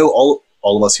 Because I know all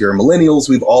of us here are millennials.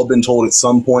 We've all been told at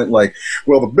some point, like,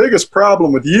 well, the biggest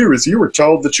problem with you is you were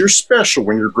told that you're special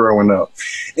when you're growing up.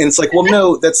 And it's like, well,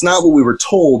 no, that's not what we were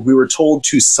told. We were told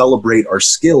to celebrate our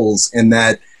skills, and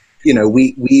that, you know,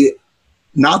 we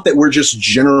not that we're just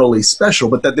generally special,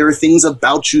 but that there are things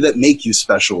about you that make you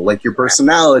special, like your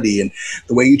personality and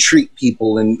the way you treat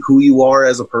people and who you are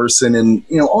as a person and,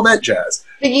 you know, all that jazz.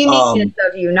 The uniqueness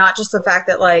of you, not just the fact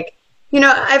that, like, you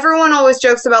know, everyone always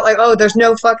jokes about, like, oh, there's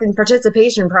no fucking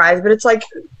participation prize, but it's like,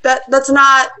 that's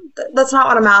not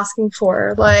what I'm asking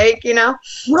for, like, you know?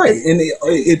 Right, and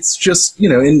it's just, you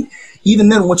know, and even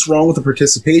then, what's wrong with a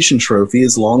participation trophy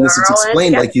as long as it's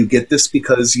explained, like, you get this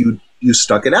because you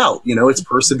stuck it out, you know? It's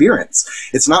perseverance.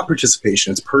 It's not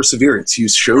participation, it's perseverance. You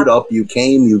showed up, you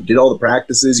came, you did all the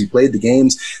practices, you played the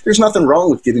games. There's nothing wrong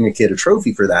with giving a kid a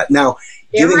trophy for that. Now,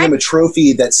 giving him a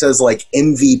trophy that says, like,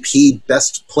 MVP,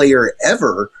 best player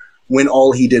ever, when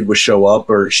all he did was show up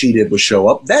or she did was show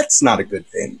up, that's not a good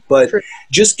thing. But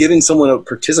just giving someone a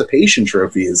participation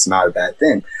trophy is not a bad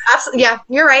thing. Absolutely. Yeah,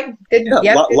 you're right. Good.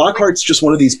 Yeah, Lockhart's just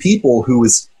one of these people who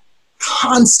is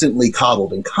constantly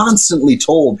coddled and constantly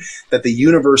told that the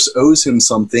universe owes him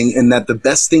something and that the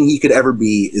best thing he could ever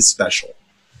be is special.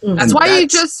 That's why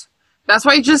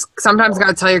you just sometimes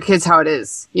gotta tell your kids how it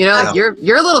is. You know, like,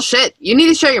 you're a little shit. You need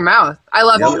to shut your mouth. I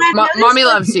love you. Mommy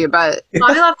loves you, but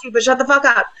mommy loves you, but shut the fuck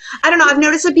up. I don't know. I've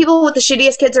noticed that people with the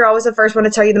shittiest kids are always the first one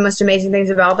to tell you the most amazing things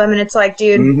about them, and it's like,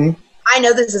 dude, I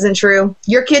know this isn't true.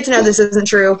 Your kids know this isn't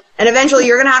true, and eventually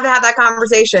you're gonna have that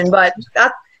conversation. But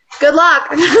that's good luck.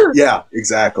 Yeah,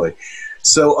 exactly.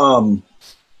 So,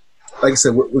 like I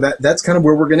said, that's kind of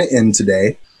where we're going to end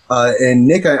today. And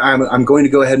Nick, I'm going to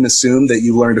go ahead and assume that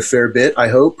you learned a fair bit, I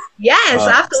hope. Yes,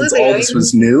 absolutely. Since all this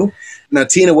was new. Now,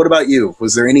 Tina, what about you?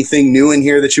 Was there anything new in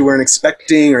here that you weren't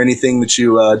expecting or anything that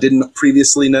you didn't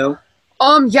previously know?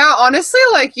 Yeah, honestly,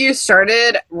 like, you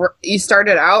started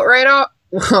out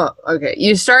Okay,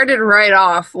 you started right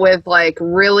off with like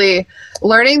really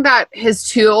learning that his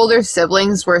two older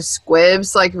siblings were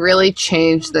squibs, like really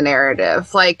changed the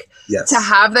narrative. Like Yes. to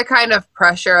have the kind of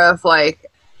pressure of like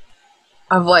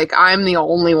I'm the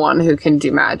only one who can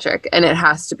do magic and it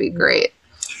has to be great.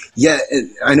 Yeah,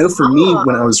 I know for me,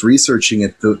 when I was researching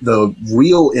it, the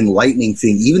real enlightening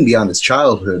thing, even beyond his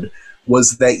childhood,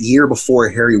 was that year before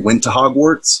Harry went to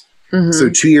Hogwarts. Mm-hmm. So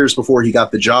 2 years before he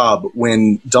got the job,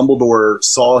 when Dumbledore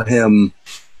saw him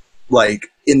like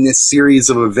in this series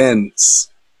of events,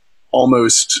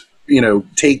 almost,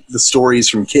 take the stories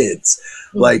from kids,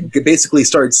 like basically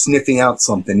started sniffing out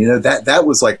something, that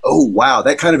was like, oh, wow,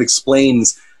 that kind of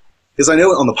explains, because I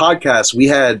know on the podcast we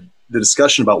had the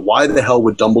discussion about why the hell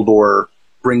would Dumbledore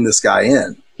bring this guy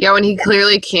in? Yeah, when he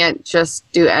clearly can't just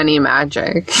do any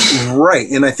magic. Right.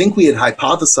 And I think we had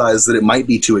hypothesized that it might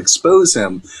be to expose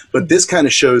him, but this kind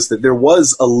of shows that there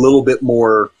was a little bit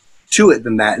more to it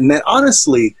than that. And that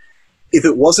honestly, if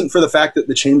it wasn't for the fact that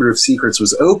the Chamber of Secrets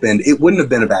was opened, it wouldn't have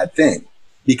been a bad thing,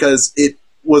 because it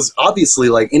was obviously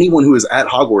like anyone who was at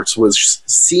Hogwarts was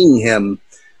seeing him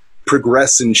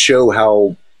progress and show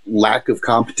how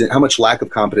much lack of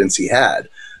competence he had.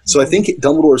 So I think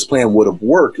Dumbledore's plan would have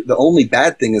worked. The only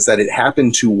bad thing is that it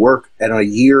happened to work at a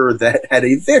year that had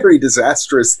a very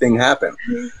disastrous thing happen.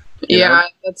 Yeah,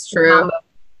 that's true.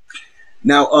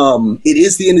 Now, it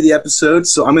is the end of the episode,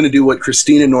 so I'm going to do what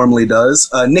Christina normally does.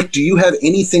 Nick, do you have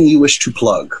anything you wish to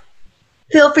plug?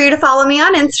 Feel free to follow me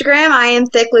on Instagram. I am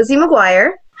Thick Lizzie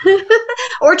McGuire.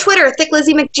 Or Twitter, Thick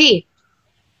Lizzie McG.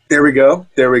 There we go.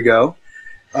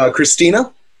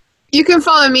 Christina? You can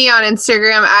follow me on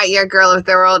Instagram at Your Girl of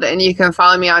the World, and you can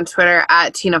follow me on Twitter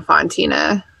at Tina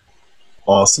Fontina.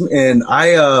 Awesome. And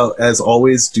I, as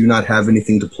always, do not have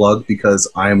anything to plug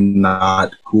because I'm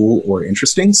not cool or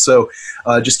interesting. So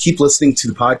just keep listening to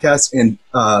the podcast. And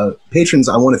patrons,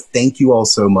 I want to thank you all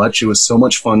so much. It was so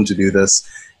much fun to do this.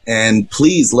 And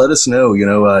please let us know,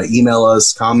 email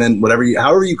us, comment,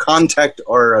 however you contact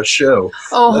our show.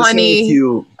 Oh, honey.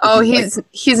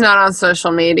 He's not on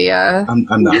social media. I'm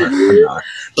not.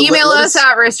 Email us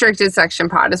at Restricted Section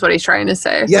Pod is what he's trying to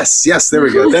say. Yes, there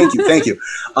we go. Thank you.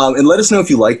 And let us know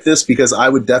if you like this, because I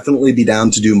would definitely be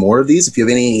down to do more of these. If you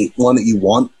have any one that you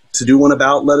want to do one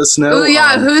about, let us know. Oh,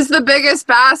 yeah. Who's the biggest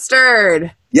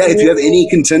bastard? Yeah, if you have any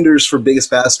contenders for biggest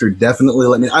bastard, definitely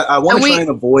let me. I want to try and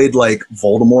avoid like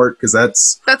Voldemort, because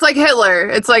that's like Hitler.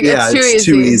 It's like it's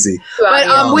too easy.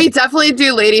 But we definitely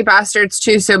do lady bastards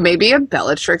too. So maybe a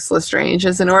Bellatrix Lestrange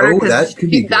is in order. Oh, that could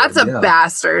be. That's a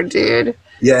bastard, dude.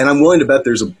 Yeah, and I'm willing to bet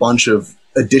there's a bunch of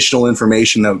additional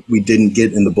information that we didn't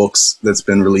get in the books that's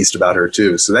been released about her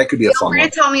too. So that could be a fun one. Feel free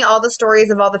to tell me all the stories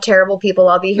of all the terrible people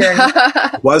I'll be hearing.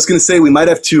 Well, I was going to say we might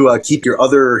have to keep your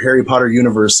other Harry Potter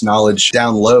universe knowledge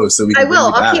down low so we can. I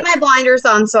will. I'll keep my blinders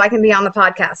on so I can be on the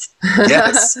podcast.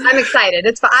 Yes. I'm excited.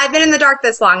 It's fun. I've been in the dark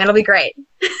this long. It'll be great.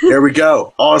 There we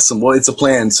go. Awesome. Well, it's a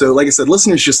plan. So like I said,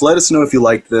 listeners, just let us know if you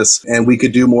like this, and we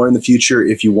could do more in the future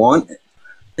if you want.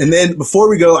 And then before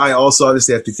we go, I also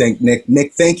obviously have to thank Nick.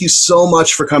 Nick, thank you so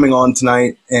much for coming on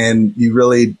tonight. And you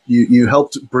really, you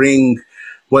helped bring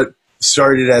what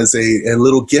started as a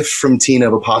little gift from Tina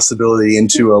of a possibility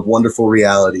into a wonderful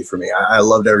reality for me. I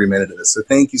loved every minute of this. So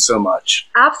thank you so much.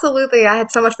 Absolutely. I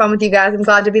had so much fun with you guys. I'm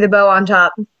glad to be the bow on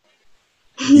top.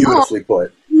 Beautifully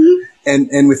put.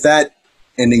 And with that,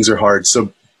 endings are hard.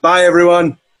 So bye,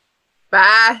 everyone.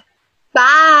 Bye.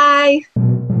 Bye.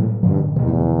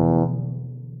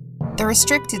 The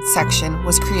Restricted Section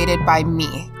was created by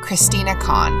me, Christina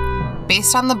Kahn,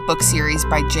 based on the book series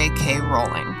by J.K.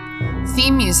 Rowling.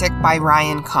 Theme music by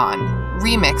Ryan Kahn,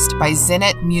 remixed by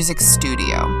Zenit Music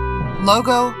Studio.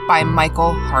 Logo by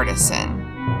Michael Hardison.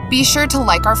 Be sure to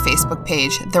like our Facebook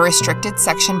page, The Restricted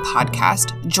Section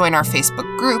Podcast, join our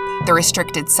Facebook group, The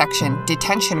Restricted Section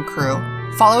Detention Crew,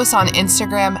 follow us on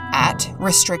Instagram at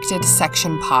Restricted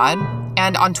Section Pod,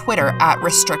 and on Twitter at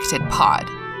Restricted Pod.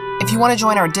 If you want to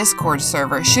join our Discord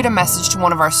server, shoot a message to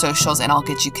one of our socials and I'll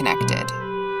get you connected.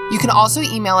 You can also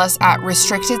email us at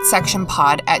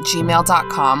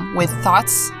restrictedsectionpod@gmail.com with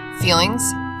thoughts, feelings,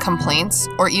 complaints,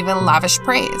 or even lavish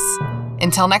praise.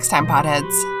 Until next time,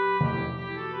 podheads.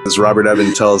 As Robert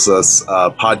Evan tells us,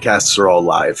 podcasts are all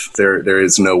live. There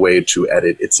is no way to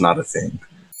edit. It's not a thing.